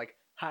clues, but like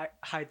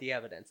hide the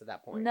evidence at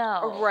that point.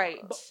 No. Right.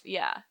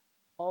 Yeah.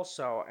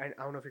 Also, and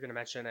I don't know if you're going to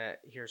mention it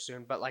here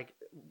soon, but like,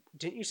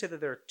 didn't you say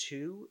that there are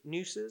 2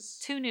 nooses?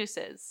 2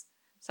 nooses.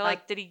 So,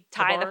 like, did he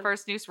tie the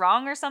first noose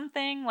wrong or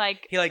something?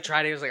 Like, he like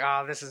tried it. He was like,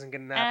 "Oh, this isn't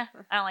good enough.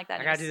 I don't like that.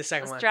 I gotta do the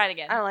second one. Let's try it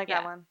again. I don't like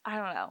that one. I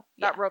don't know.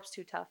 That rope's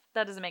too tough.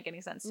 That doesn't make any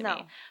sense to No.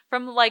 me.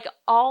 From like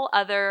all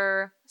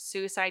other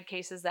suicide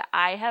cases that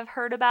I have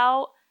heard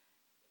about,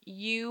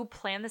 you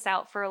plan this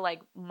out for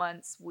like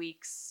months,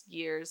 weeks,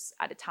 years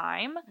at a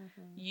time.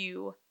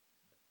 You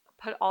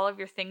put all of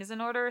your things in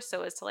order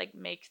so as to like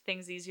make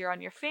things easier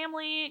on your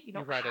family. You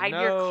don't hide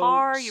your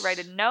car. You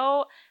write a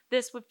note.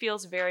 This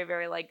feels very,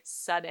 very like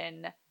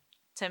sudden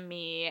to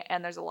me,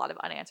 and there's a lot of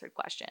unanswered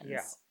questions.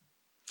 Yeah.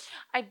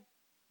 I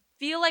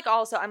feel like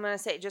also, I'm going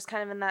to say just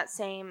kind of in that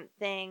same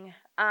thing,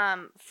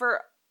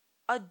 for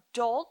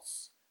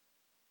adults,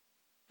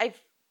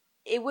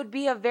 it would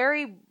be I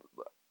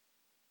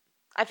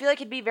feel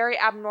like it'd be very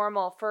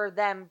abnormal for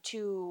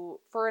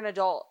an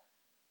adult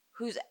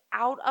who's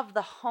out of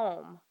the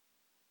home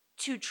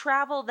to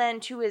travel then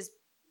to his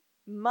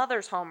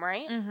mother's home,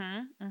 right?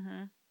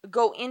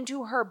 Go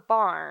into her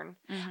barn.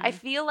 I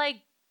feel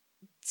like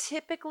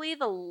typically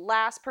the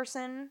last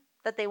person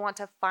that they want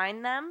to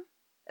find them,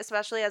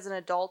 especially as an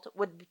adult,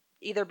 would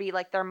either be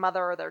like their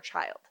mother or their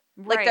child.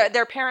 Right. Like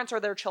their parents or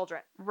their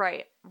children.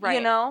 Right.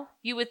 You know?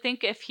 You would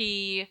think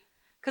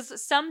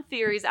because some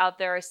theories out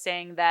there are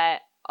saying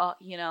that,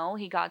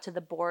 he got to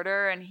the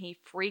border and he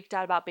freaked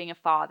out about being a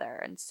father,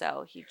 and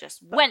so he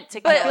just went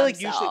to kill himself. I feel like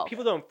usually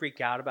people don't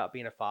freak out about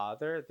being a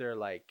father. They're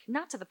like...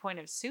 Not to the point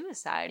of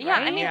suicide, yeah,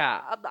 right? I mean,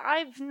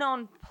 I've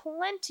known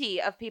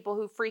plenty of people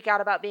who freak out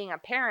about being a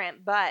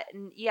parent, but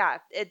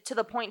to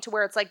the point to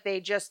where it's like they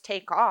just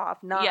take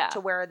off, not to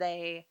where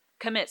they...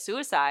 commit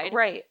suicide.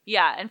 Right.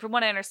 Yeah, and from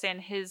what I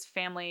understand, his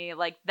family,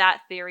 like,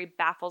 that theory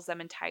baffles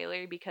them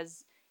entirely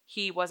because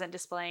he wasn't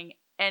displaying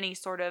any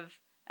sort of...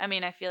 I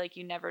mean, I feel like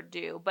you never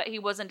do, but he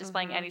wasn't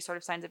displaying any sort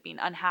of signs of being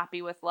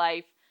unhappy with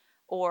life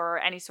or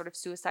any sort of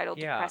suicidal,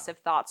 depressive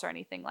thoughts or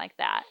anything like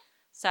that.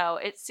 So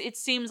it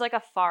seems like a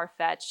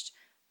far-fetched,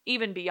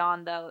 even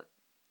beyond the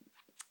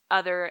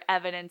other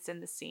evidence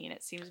in the scene,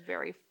 it seems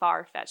very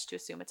far-fetched to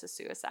assume it's a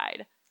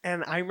suicide.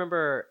 And I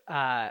remember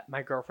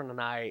my girlfriend and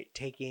I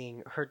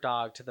taking her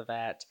dog to the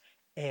vet,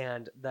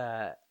 and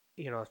the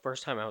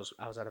first time I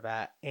was at a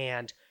vet,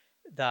 and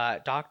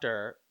the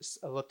doctor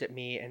looked at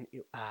me, and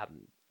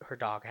her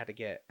dog had to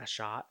get a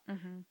shot,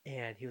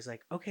 and he was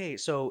like, "Okay,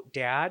 so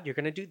Dad, you're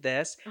gonna do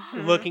this,"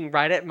 looking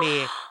right at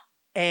me,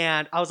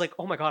 and I was like,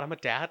 "Oh my God, I'm a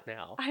dad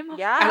now. I'm a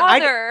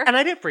father," and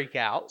I didn't freak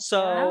out.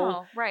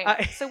 So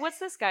right. So what's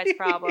this guy's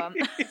problem?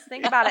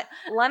 Think about it.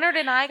 Leonard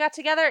and I got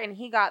together, and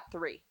he got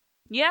 3.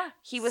 Yeah,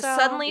 he was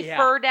suddenly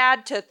fur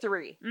dad to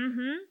 3.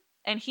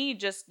 And he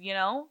just,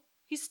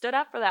 he stood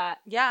up for that.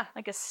 Yeah.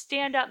 Like a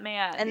stand-up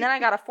man. And then I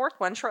got a 4th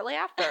one shortly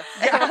after.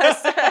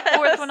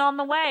 Fourth one on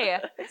the way.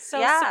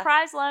 So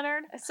surprise,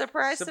 Leonard.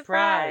 Surprise.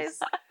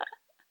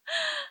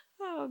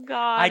 Oh,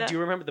 God. I do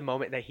remember the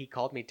moment that he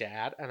called me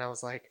Dad, and I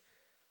was like,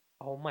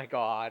 oh my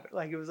God.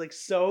 Like, it was like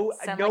so...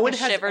 No one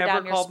has ever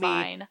called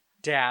me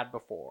Dad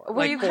before.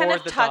 Were you kind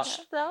of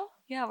touched, though?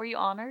 Yeah, were you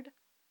honored?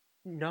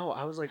 No,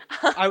 I was like,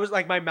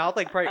 my mouth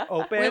like probably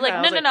open. We're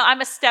like, no,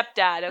 I'm a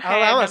stepdad, okay?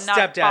 I'm a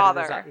stepdad. Not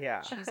a father.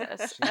 Yeah.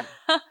 Jesus.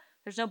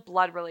 There's no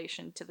blood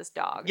relation to this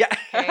dog. Yeah.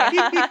 Okay?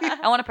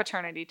 I want a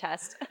paternity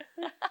test.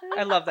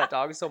 I love that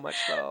dog so much,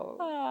 though.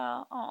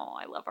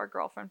 I love our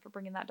girlfriend for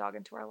bringing that dog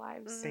into our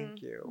lives.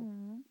 Thank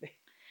you.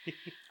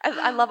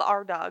 I love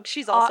our dog.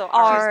 She's also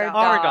our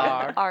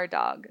dog. Our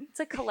dog. It's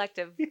a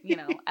collective,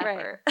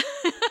 effort.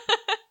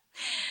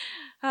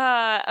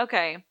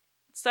 Okay.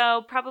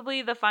 So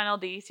probably the final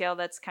detail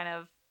that's kind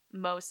of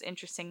most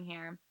interesting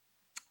here.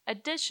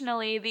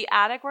 Additionally, the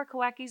attic where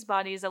Kowaki's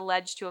body is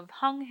alleged to have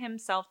hung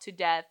himself to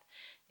death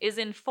is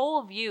in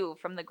full view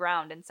from the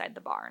ground inside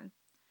the barn.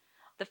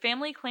 The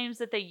family claims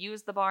that they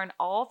used the barn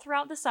all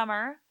throughout the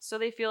summer, so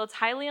they feel it's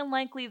highly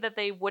unlikely that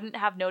they wouldn't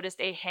have noticed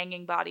a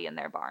hanging body in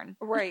their barn.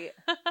 Right.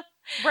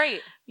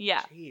 Right.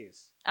 Yeah.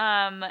 Jeez.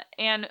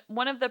 And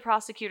one of the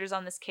prosecutors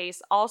on this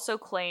case also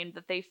claimed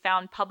that they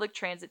found public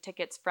transit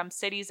tickets from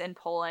cities in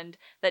Poland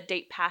that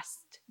date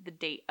past the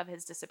date of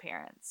his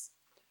disappearance.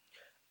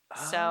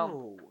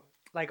 So,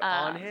 like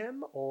on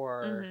him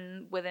or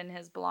within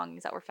his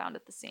belongings that were found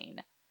at the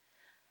scene.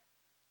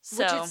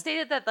 So, which it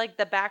stated that like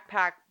the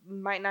backpack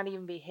might not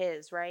even be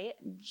his, right?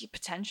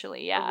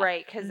 Potentially, yeah.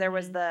 Right, because there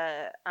was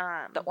the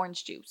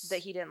orange juice that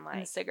he didn't like,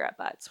 and the cigarette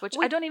butts, which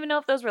I don't even know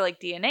if those were like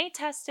DNA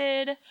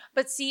tested.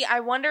 But see,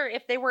 I wonder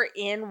if they were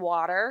in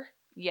water.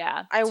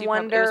 Yeah, I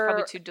wonder. It was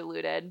probably too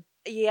diluted.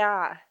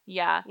 Yeah.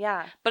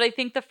 Yeah. But I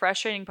think the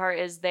frustrating part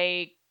is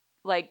they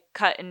like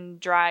cut and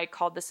dry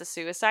called this a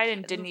suicide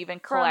and didn't even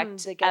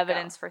collect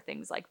evidence for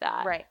things like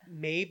that. Right.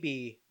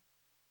 Maybe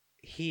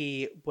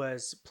he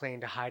was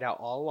planning to hide out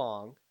all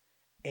along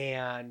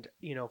and,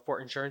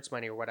 for insurance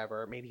money or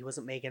whatever. Maybe he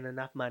wasn't making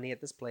enough money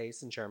at this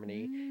place in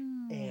Germany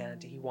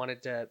and he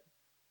wanted to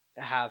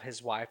have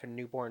his wife and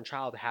newborn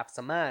child have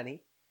some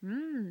money.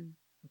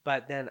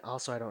 But then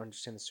also I don't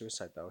understand the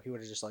suicide though. He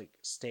would have just like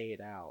stayed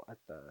out at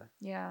the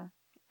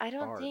I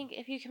don't think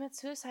if you commit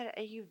suicide,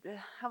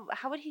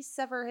 how would he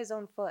sever his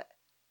own foot?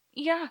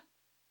 Yeah.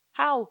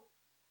 How?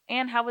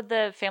 And how would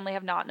the family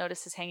have not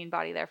noticed his hanging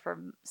body there for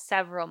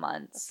several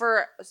months?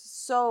 For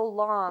so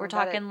long. We're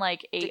talking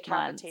like 8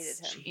 months.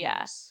 Him.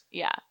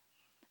 Yeah.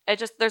 It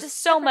just, there's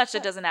so much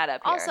that doesn't add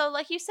up here. Also,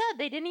 like you said,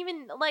 they didn't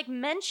even like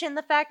mention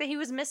the fact that he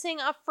was missing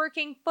a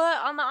freaking foot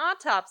on the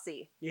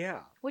autopsy. Yeah.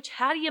 Which,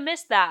 how do you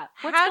miss that?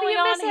 What's how going do you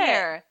on miss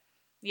here? It?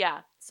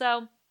 Yeah.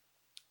 So,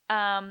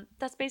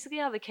 that's basically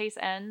how the case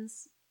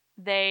ends.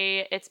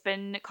 It's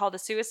been called a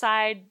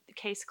suicide. The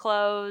case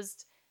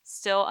closed.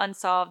 Still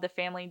unsolved. The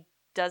family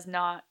does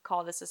not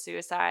call this a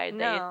suicide.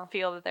 No. They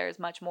feel that there's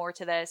much more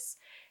to this,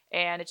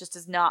 and it just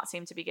does not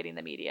seem to be getting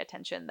the media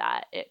attention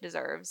that it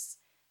deserves.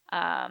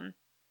 And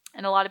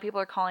a lot of people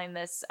are calling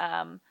this,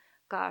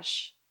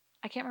 gosh,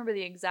 I can't remember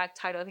the exact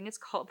title. I think it's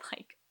called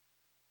like,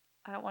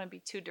 I don't want to be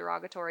too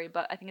derogatory,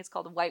 but I think it's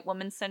called white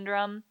woman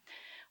syndrome,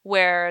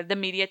 where the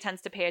media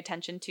tends to pay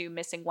attention to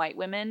missing white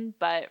women,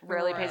 but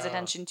rarely pays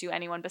attention to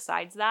anyone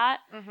besides that.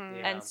 Mm-hmm.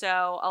 Yeah. And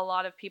so a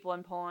lot of people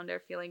in Poland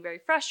are feeling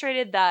very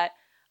frustrated that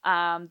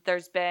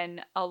there's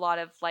been a lot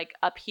of like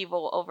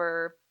upheaval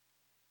over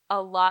a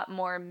lot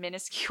more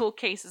minuscule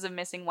cases of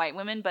missing white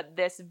women, but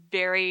this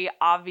very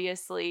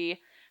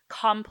obviously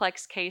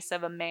complex case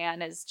of a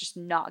man is just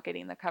not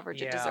getting the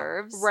coverage it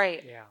deserves.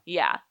 Right.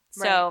 Yeah.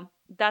 So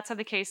that's how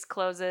the case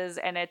closes,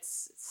 and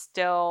it's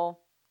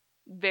still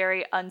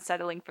very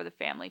unsettling for the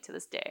family to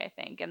this day, I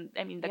think. And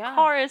I mean, the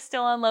car is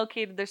still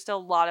unlocated. There's still a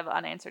lot of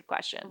unanswered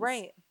questions.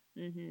 Right.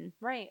 Mm-hmm.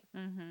 Right.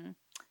 Mm-hmm.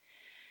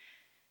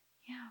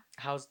 Yeah.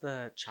 How's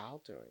the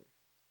child doing?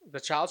 The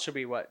child should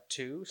be what,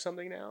 2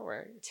 something now,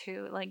 right?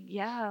 2, like,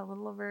 a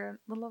little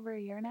over a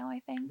year now,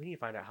 I think. We need to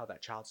find out how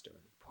that child's doing.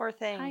 Poor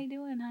thing. How you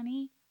doing,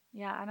 honey?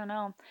 Yeah, I don't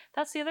know.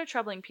 That's the other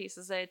troubling piece,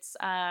 is it's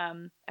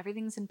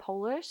everything's in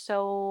Polish,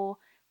 so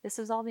this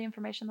is all the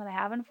information that I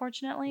have,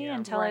 unfortunately,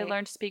 until I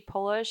learn to speak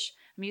Polish.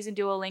 I'm using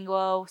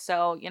Duolingo,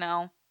 so,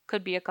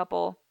 could be a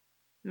couple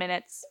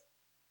minutes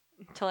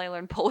until I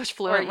learn Polish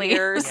fluently.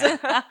 Or years. No,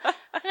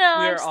 we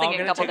I'm are just all thinking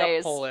going a to couple take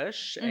days. up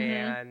Polish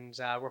and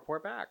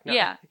report back. No.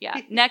 Yeah.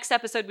 Next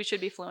episode, we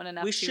should be fluent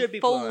enough to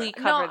fully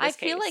cover this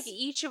case. I feel like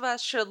each of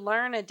us should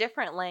learn a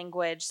different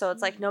language, so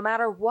it's like no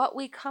matter what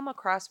we come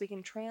across, we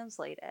can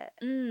translate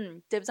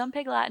it. Dibs on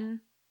Pig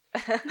Latin.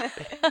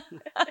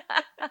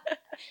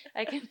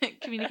 I can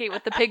communicate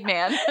with the pig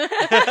man.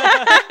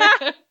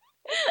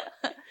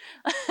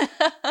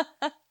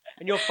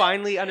 And you'll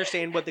finally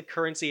understand what the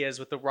currency is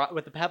with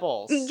the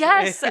pebbles.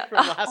 Yes. From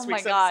last my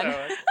week's God.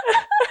 episode.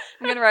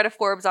 I'm going to write a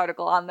Forbes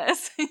article on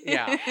this.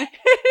 Yeah.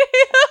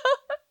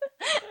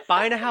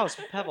 Buying a house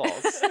with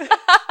pebbles.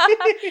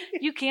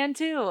 You can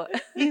too.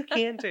 You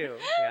can too.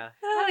 Yeah.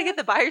 How to get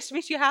the buyers to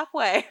meet you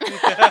halfway.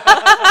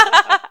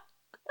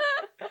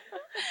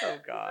 Oh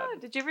God.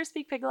 Did you ever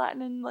speak Pig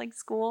Latin in like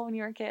school when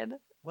you were a kid?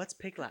 What's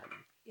Pig Latin?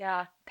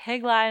 Yeah.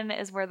 Pig Latin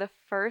is where the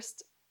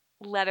first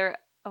letter...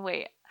 Oh,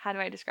 wait. How do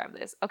I describe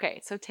this?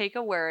 Okay, so take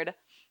a word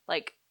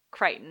like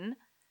Crichton,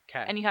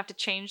 and you have to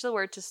change the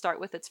word to start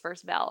with its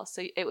first vowel.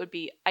 So it would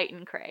be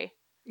Eitencray.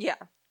 Yeah.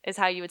 Is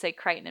how you would say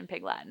Crichton in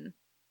Pig Latin.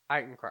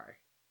 Eitencray.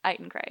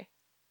 Eitencray.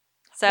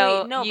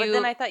 So wait, no, but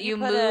then I thought you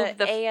put an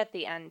A at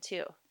the end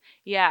too.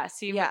 Yeah,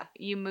 so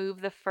you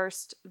move the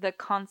first,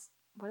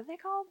 what are they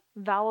called?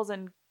 Vowels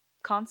and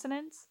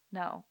consonants?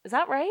 No. Is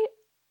that right?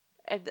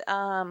 I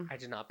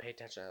did not pay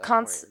attention to that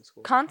point in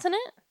school.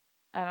 Consonant?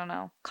 I don't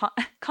know.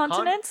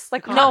 Consonants?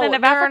 Like no, continent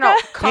of Africa? No.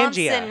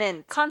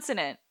 Consonant.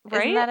 Consonant,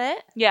 right? Isn't that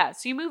it? Yeah,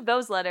 so you move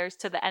those letters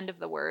to the end of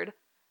the word,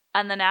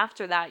 and then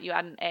after that you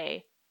add an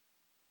A.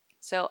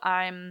 So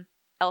I'm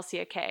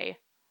Elsia K,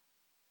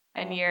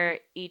 and you're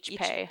each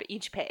pay.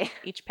 Each pay.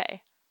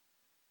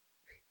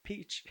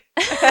 Peach.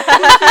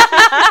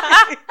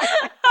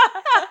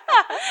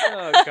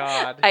 Oh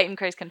God.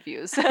 Eitenkray's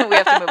confused. We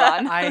have to move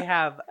on.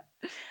 I've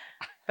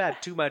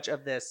had too much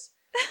of this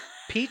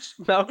peach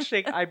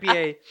milkshake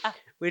IPA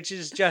which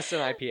is just an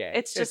IPA.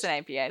 It's just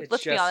an IPA.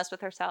 Let's be honest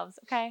with ourselves,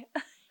 okay?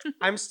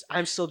 I'm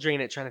still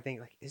drinking it, trying to think,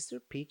 like, is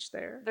there peach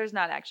there? There's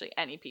not actually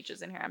any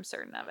peaches in here. I'm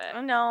certain of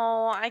it.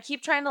 No, I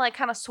keep trying to like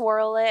kind of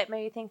swirl it.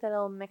 Maybe think that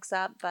it'll mix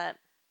up, but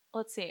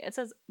let's see. It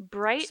says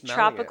bright Smelling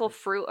tropical it.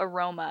 fruit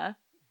aroma.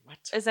 What?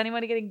 Is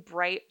anybody getting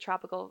bright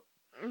tropical?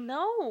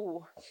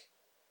 no.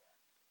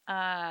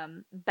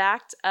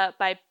 Backed up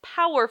by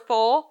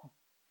powerful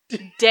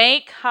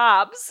dank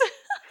hops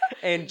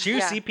And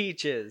juicy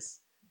peaches.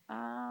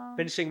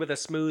 Finishing with a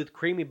smooth,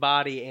 creamy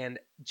body and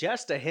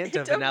just a hint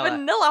of vanilla.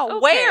 Vanilla, okay.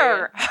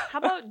 where? How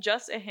about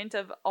just a hint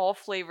of all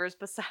flavors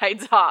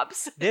besides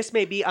hops? This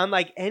may be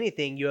unlike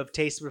anything you have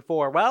tasted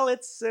before. Well,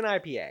 it's an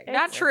IPA.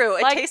 Not true.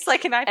 It like tastes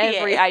like an IPA.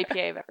 Every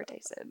IPA I've ever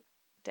tasted.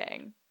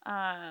 Dang.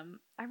 I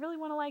really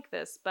want to like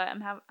this, but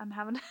I'm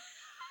having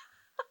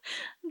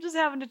I'm just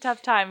having a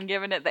tough time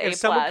giving it the A+. If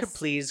someone could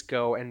please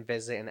go and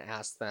visit and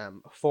ask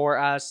them for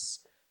us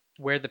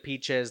where the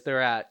peach is,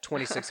 they're at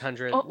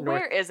 2600 North.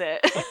 Where is it?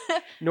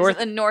 North.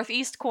 Is it the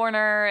northeast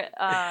corner.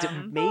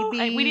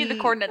 Maybe we need the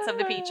coordinates of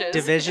the peaches.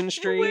 Division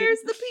Street. Where's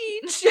the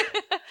peach?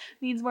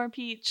 Needs more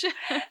peach.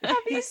 Have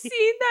you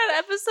seen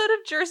that episode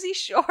of Jersey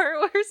Shore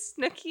where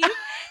Snooki?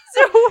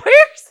 So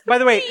where's By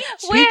the way,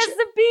 where's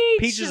the beach?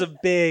 Peach is a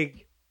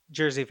big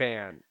Jersey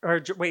fan, or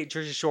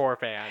Jersey Shore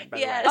fan. By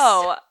Yes. the way.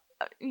 Oh,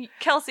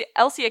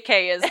 Elsia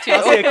K is too.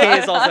 Elsia K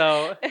is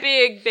also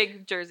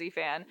big Jersey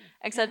fan.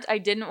 Except I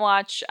didn't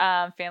watch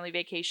Family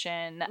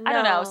Vacation. I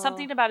don't know.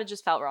 Something about it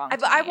just felt wrong.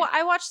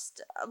 I watched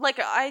like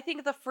I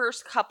think the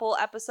first couple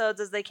episodes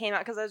as they came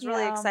out because I was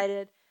really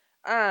excited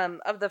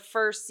of the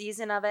first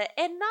season of it,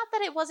 and not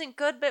that it wasn't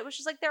good, but it was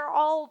just like they're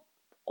all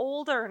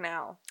older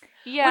now.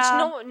 Yeah.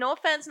 Which no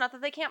offense, not that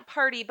they can't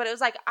party, but it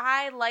was like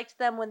I liked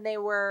them when they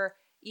were,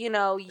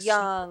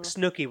 young.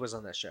 Snooki was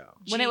on that show.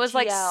 When it was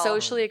like GTL.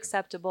 socially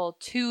acceptable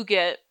to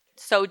get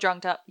so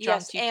drunk you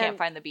can't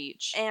find the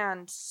beach.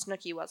 And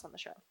Snooki was on the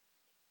show.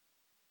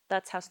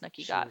 That's how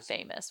Snooki got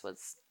famous,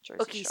 was Jersey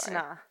Ookie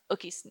Shore.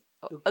 Sna.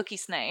 Ookie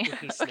Snay.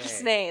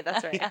 Ookie Snay,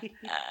 that's right.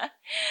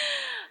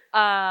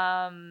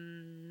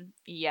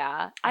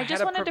 Yeah. I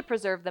just wanted to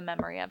preserve the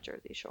memory of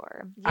Jersey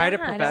Shore. I had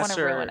a I don't wanna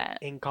ruin professor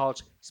it. in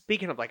college.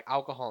 Speaking of like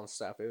alcohol and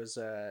stuff, it was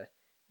a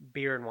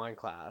beer and wine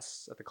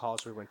class at the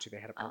college we went to. They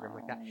had a program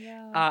like that.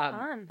 Yeah.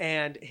 Fun.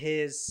 And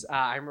his,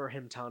 I remember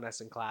him telling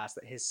us in class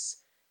that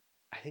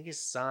I think his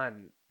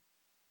son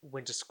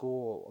went to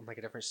school in like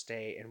a different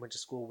state and went to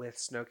school with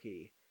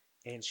Snooki.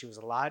 And she was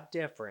a lot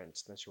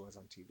different than she was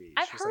on TV.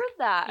 I've heard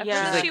that. I've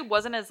heard that she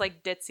wasn't as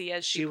like ditzy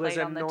as she was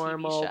played a on the TV show.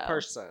 normal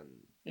person.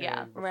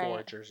 Yeah,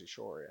 before Jersey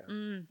Shore.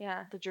 Yeah,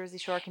 yeah. The Jersey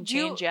Shore can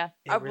change you.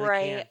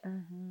 Right.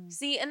 Mm-hmm.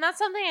 See, and that's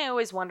something I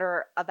always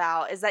wonder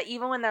about is that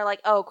even when they're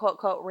like, oh, quote,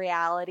 quote,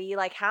 reality,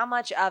 like how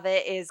much of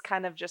it is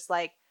kind of just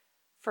like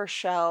for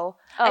show?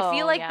 I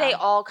feel like they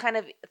all kind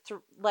of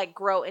like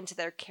grow into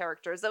their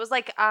characters. That was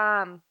like,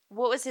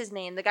 what was his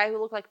name? The guy who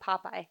looked like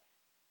Popeye.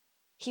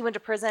 He went to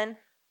prison.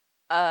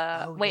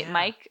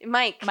 Mike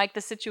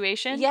the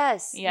Situation.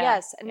 Yes. Yeah.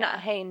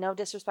 Hey, no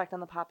disrespect on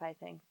the Popeye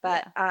thing,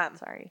 but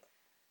sorry.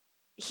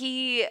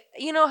 He,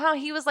 you know how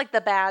he was like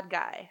the bad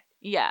guy.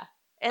 Yeah.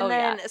 And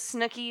then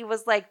Snooki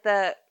was like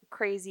the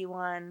crazy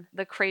one.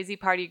 The crazy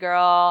party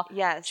girl.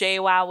 Yes.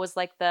 JWoww was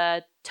like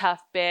the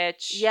tough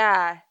bitch.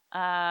 Yeah.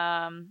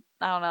 I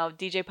don't know.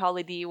 DJ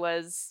Pauly D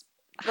was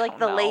like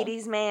the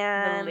ladies'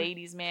 man. The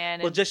ladies'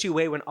 man. Well, just you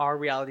wait when our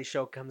reality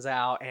show comes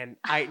out and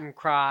Iton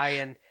Cry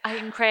and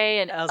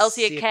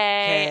Elsia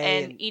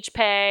K and Each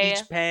Pay.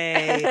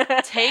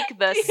 Take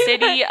the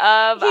city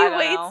of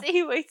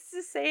He waits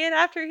to say it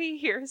after he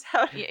hears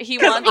how he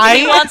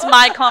wants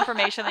my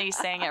confirmation that he's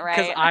saying it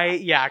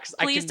right. Because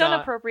please don't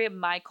appropriate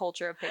my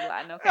culture of Pig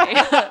Latin, okay?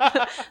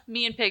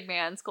 Me and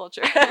Pigman's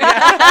culture.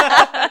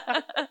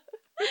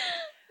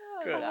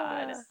 Good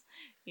God.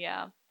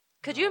 Yeah.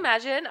 Could you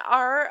imagine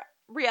our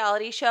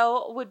reality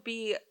show would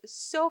be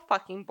so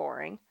fucking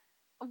boring?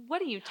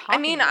 What are you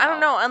talking about? I don't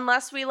know,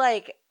 unless we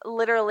like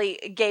literally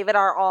gave it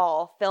our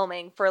all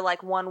filming for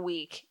like 1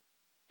 week.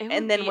 It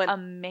would be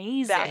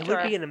amazing. It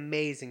would be an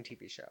amazing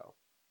TV show.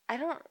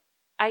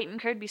 Iton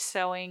could be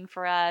sewing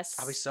for us.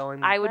 I'll be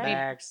sewing I would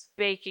bags.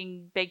 Be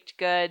baking baked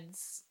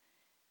goods.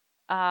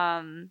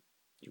 You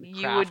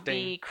would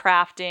be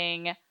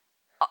crafting.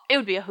 It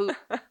would be a hoot.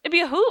 It'd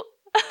be a hoot.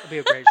 It'd be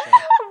a great show.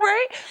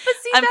 Right? But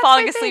see, I'm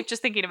falling asleep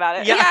just thinking about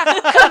it.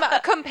 Yeah.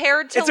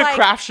 Compared to it's a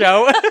craft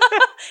show.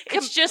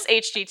 It's just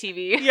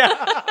HGTV. Yeah.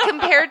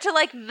 Compared to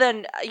like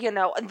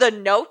the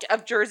note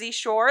of Jersey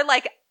Shore,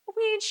 like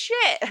we ain't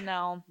shit.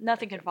 No,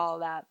 nothing can follow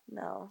that.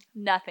 No.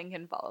 Nothing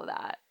can follow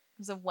that.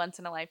 It was a once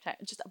in a lifetime,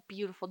 just a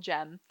beautiful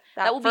gem.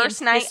 That will first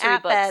be in night history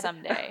at books bed.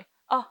 someday.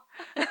 Oh.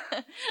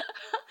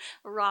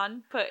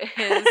 Ron put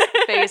his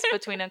face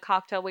between a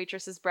cocktail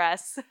waitress's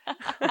breasts. Oh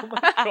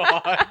my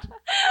God.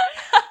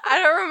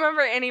 I don't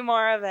remember any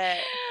more of it.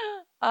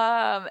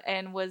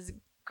 And was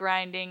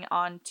grinding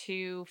on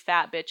 2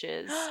 fat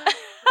bitches.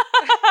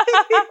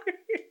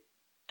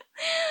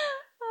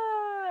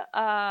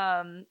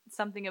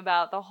 Something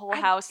about the whole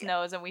house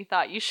knows and we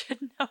thought you should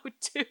know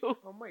too.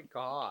 Oh my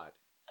God.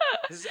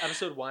 This is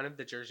episode 1 of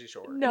the Jersey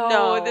Shore.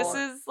 No, this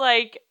is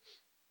like,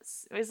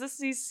 is this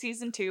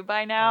season 2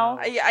 by now?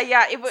 Oh,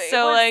 yeah. It was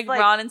like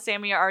Ron and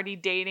Sammy are already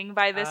dating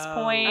by this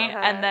point,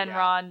 uh-huh. and then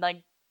Ron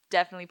like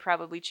definitely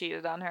probably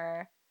cheated on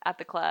her at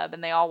the club,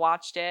 and they all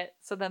watched it.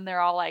 So then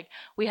they're all like,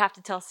 we have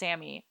to tell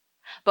Sammy,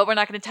 but we're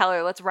not going to tell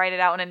her. Let's write it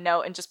out in a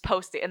note and just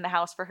post it in the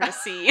house for her to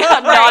see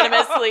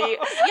anonymously.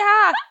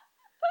 Yeah.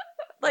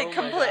 Like,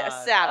 complete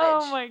savage.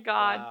 Oh my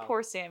God.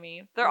 Poor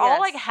Sammy. They're all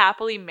like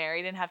happily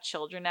married and have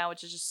children now,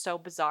 which is just so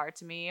bizarre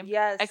to me.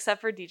 Yes. Except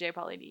for DJ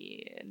Pauly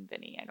D and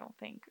Vinny, I don't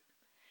think.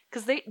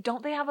 Because they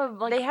have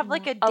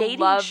a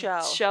dating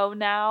show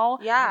now.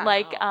 Yeah.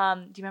 Like, do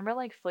you remember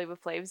like Flava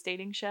Flav's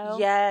dating show?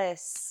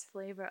 Yes.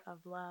 Flavor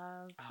of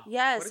Love.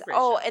 Yes.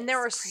 And there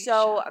were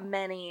so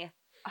many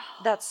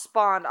that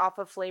spawned off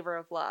of Flavor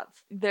of Love.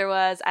 There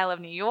was I Love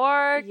New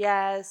York.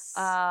 Yes.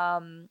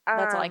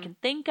 That's all I can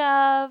think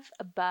of.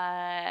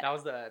 But that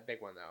was the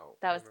big one, though.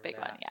 That was the big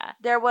one, yeah.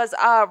 There was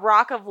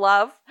Rock of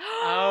Love.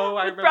 Oh,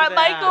 I remember Brett that.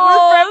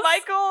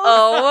 Michaels.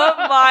 Oh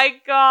my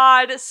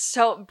God.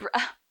 So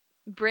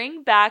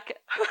bring back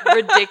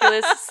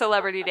ridiculous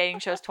celebrity dating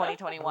shows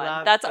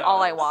 2021. That's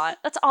all I want.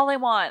 That's all I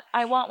want.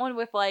 I want one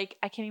with like,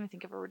 I can't even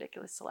think of a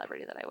ridiculous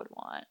celebrity that I would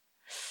want.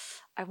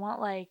 I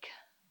want like,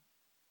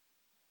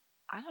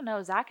 I don't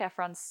know, Zac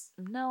Efron's...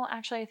 No,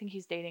 actually, I think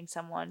he's dating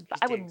someone. But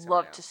I would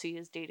love to see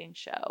his dating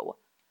show.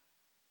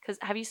 Because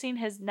have you seen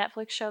his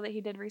Netflix show that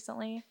he did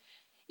recently?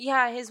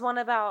 Yeah, his one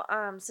about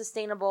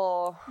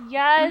sustainable...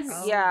 Yes.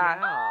 Oh,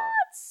 yeah.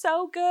 It's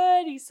so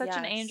good. He's such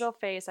an angel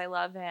face. I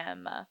love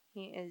him.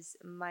 He is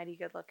mighty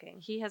good looking.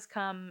 He has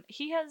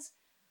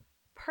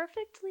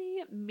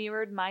perfectly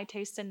mirrored my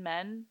taste in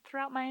men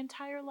throughout my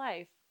entire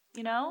life.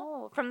 You know?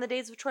 Oh, from the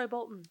days of Troy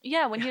Bolton.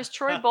 Yeah, when he was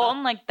Troy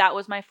Bolton, like, that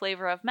was my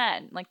flavor of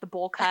men. Like, the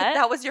bowl cut.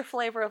 That was your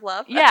flavor of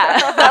love? Yeah,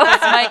 that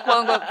was my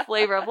quote-unquote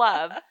flavor of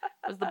love.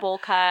 Was the bowl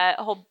cut,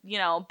 whole,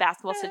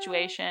 basketball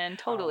situation.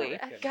 Totally.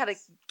 I gotta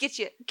get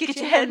your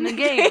head in the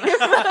game.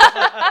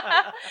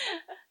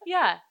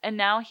 Yeah, and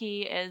now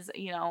he is,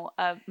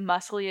 a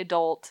muscly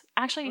adult.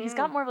 Actually, he's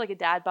got more of, like, a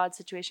dad bod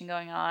situation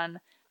going on.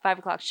 5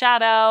 o'clock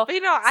shadow.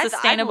 But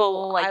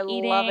sustainable I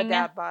eating. love a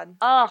dad bod.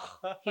 Oh,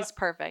 he's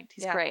perfect.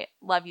 He's great.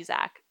 Love you,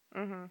 Zach.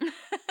 Mm-hmm.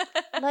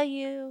 Love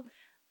you.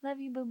 Love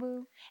you, boo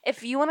boo.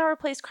 If you want to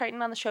replace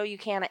Crichton on the show, you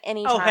can at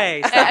any time. Oh,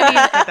 hey, cut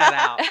that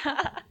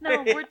out.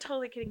 No, we're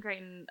totally kidding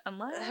Crichton.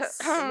 Unless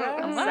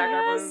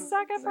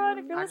Zac Efron,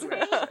 if you're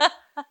listening.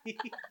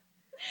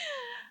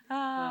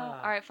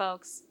 All right,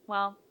 folks.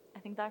 Well, I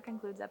think that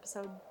concludes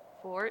episode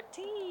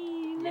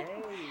 14. Yay.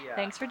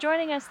 Thanks for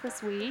joining us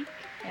this week.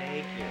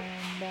 Thank you.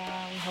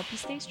 And we hope you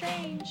stay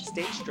strange.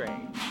 Stay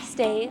strange.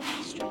 Stay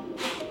strange.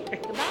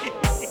 Goodbye.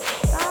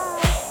 Bye.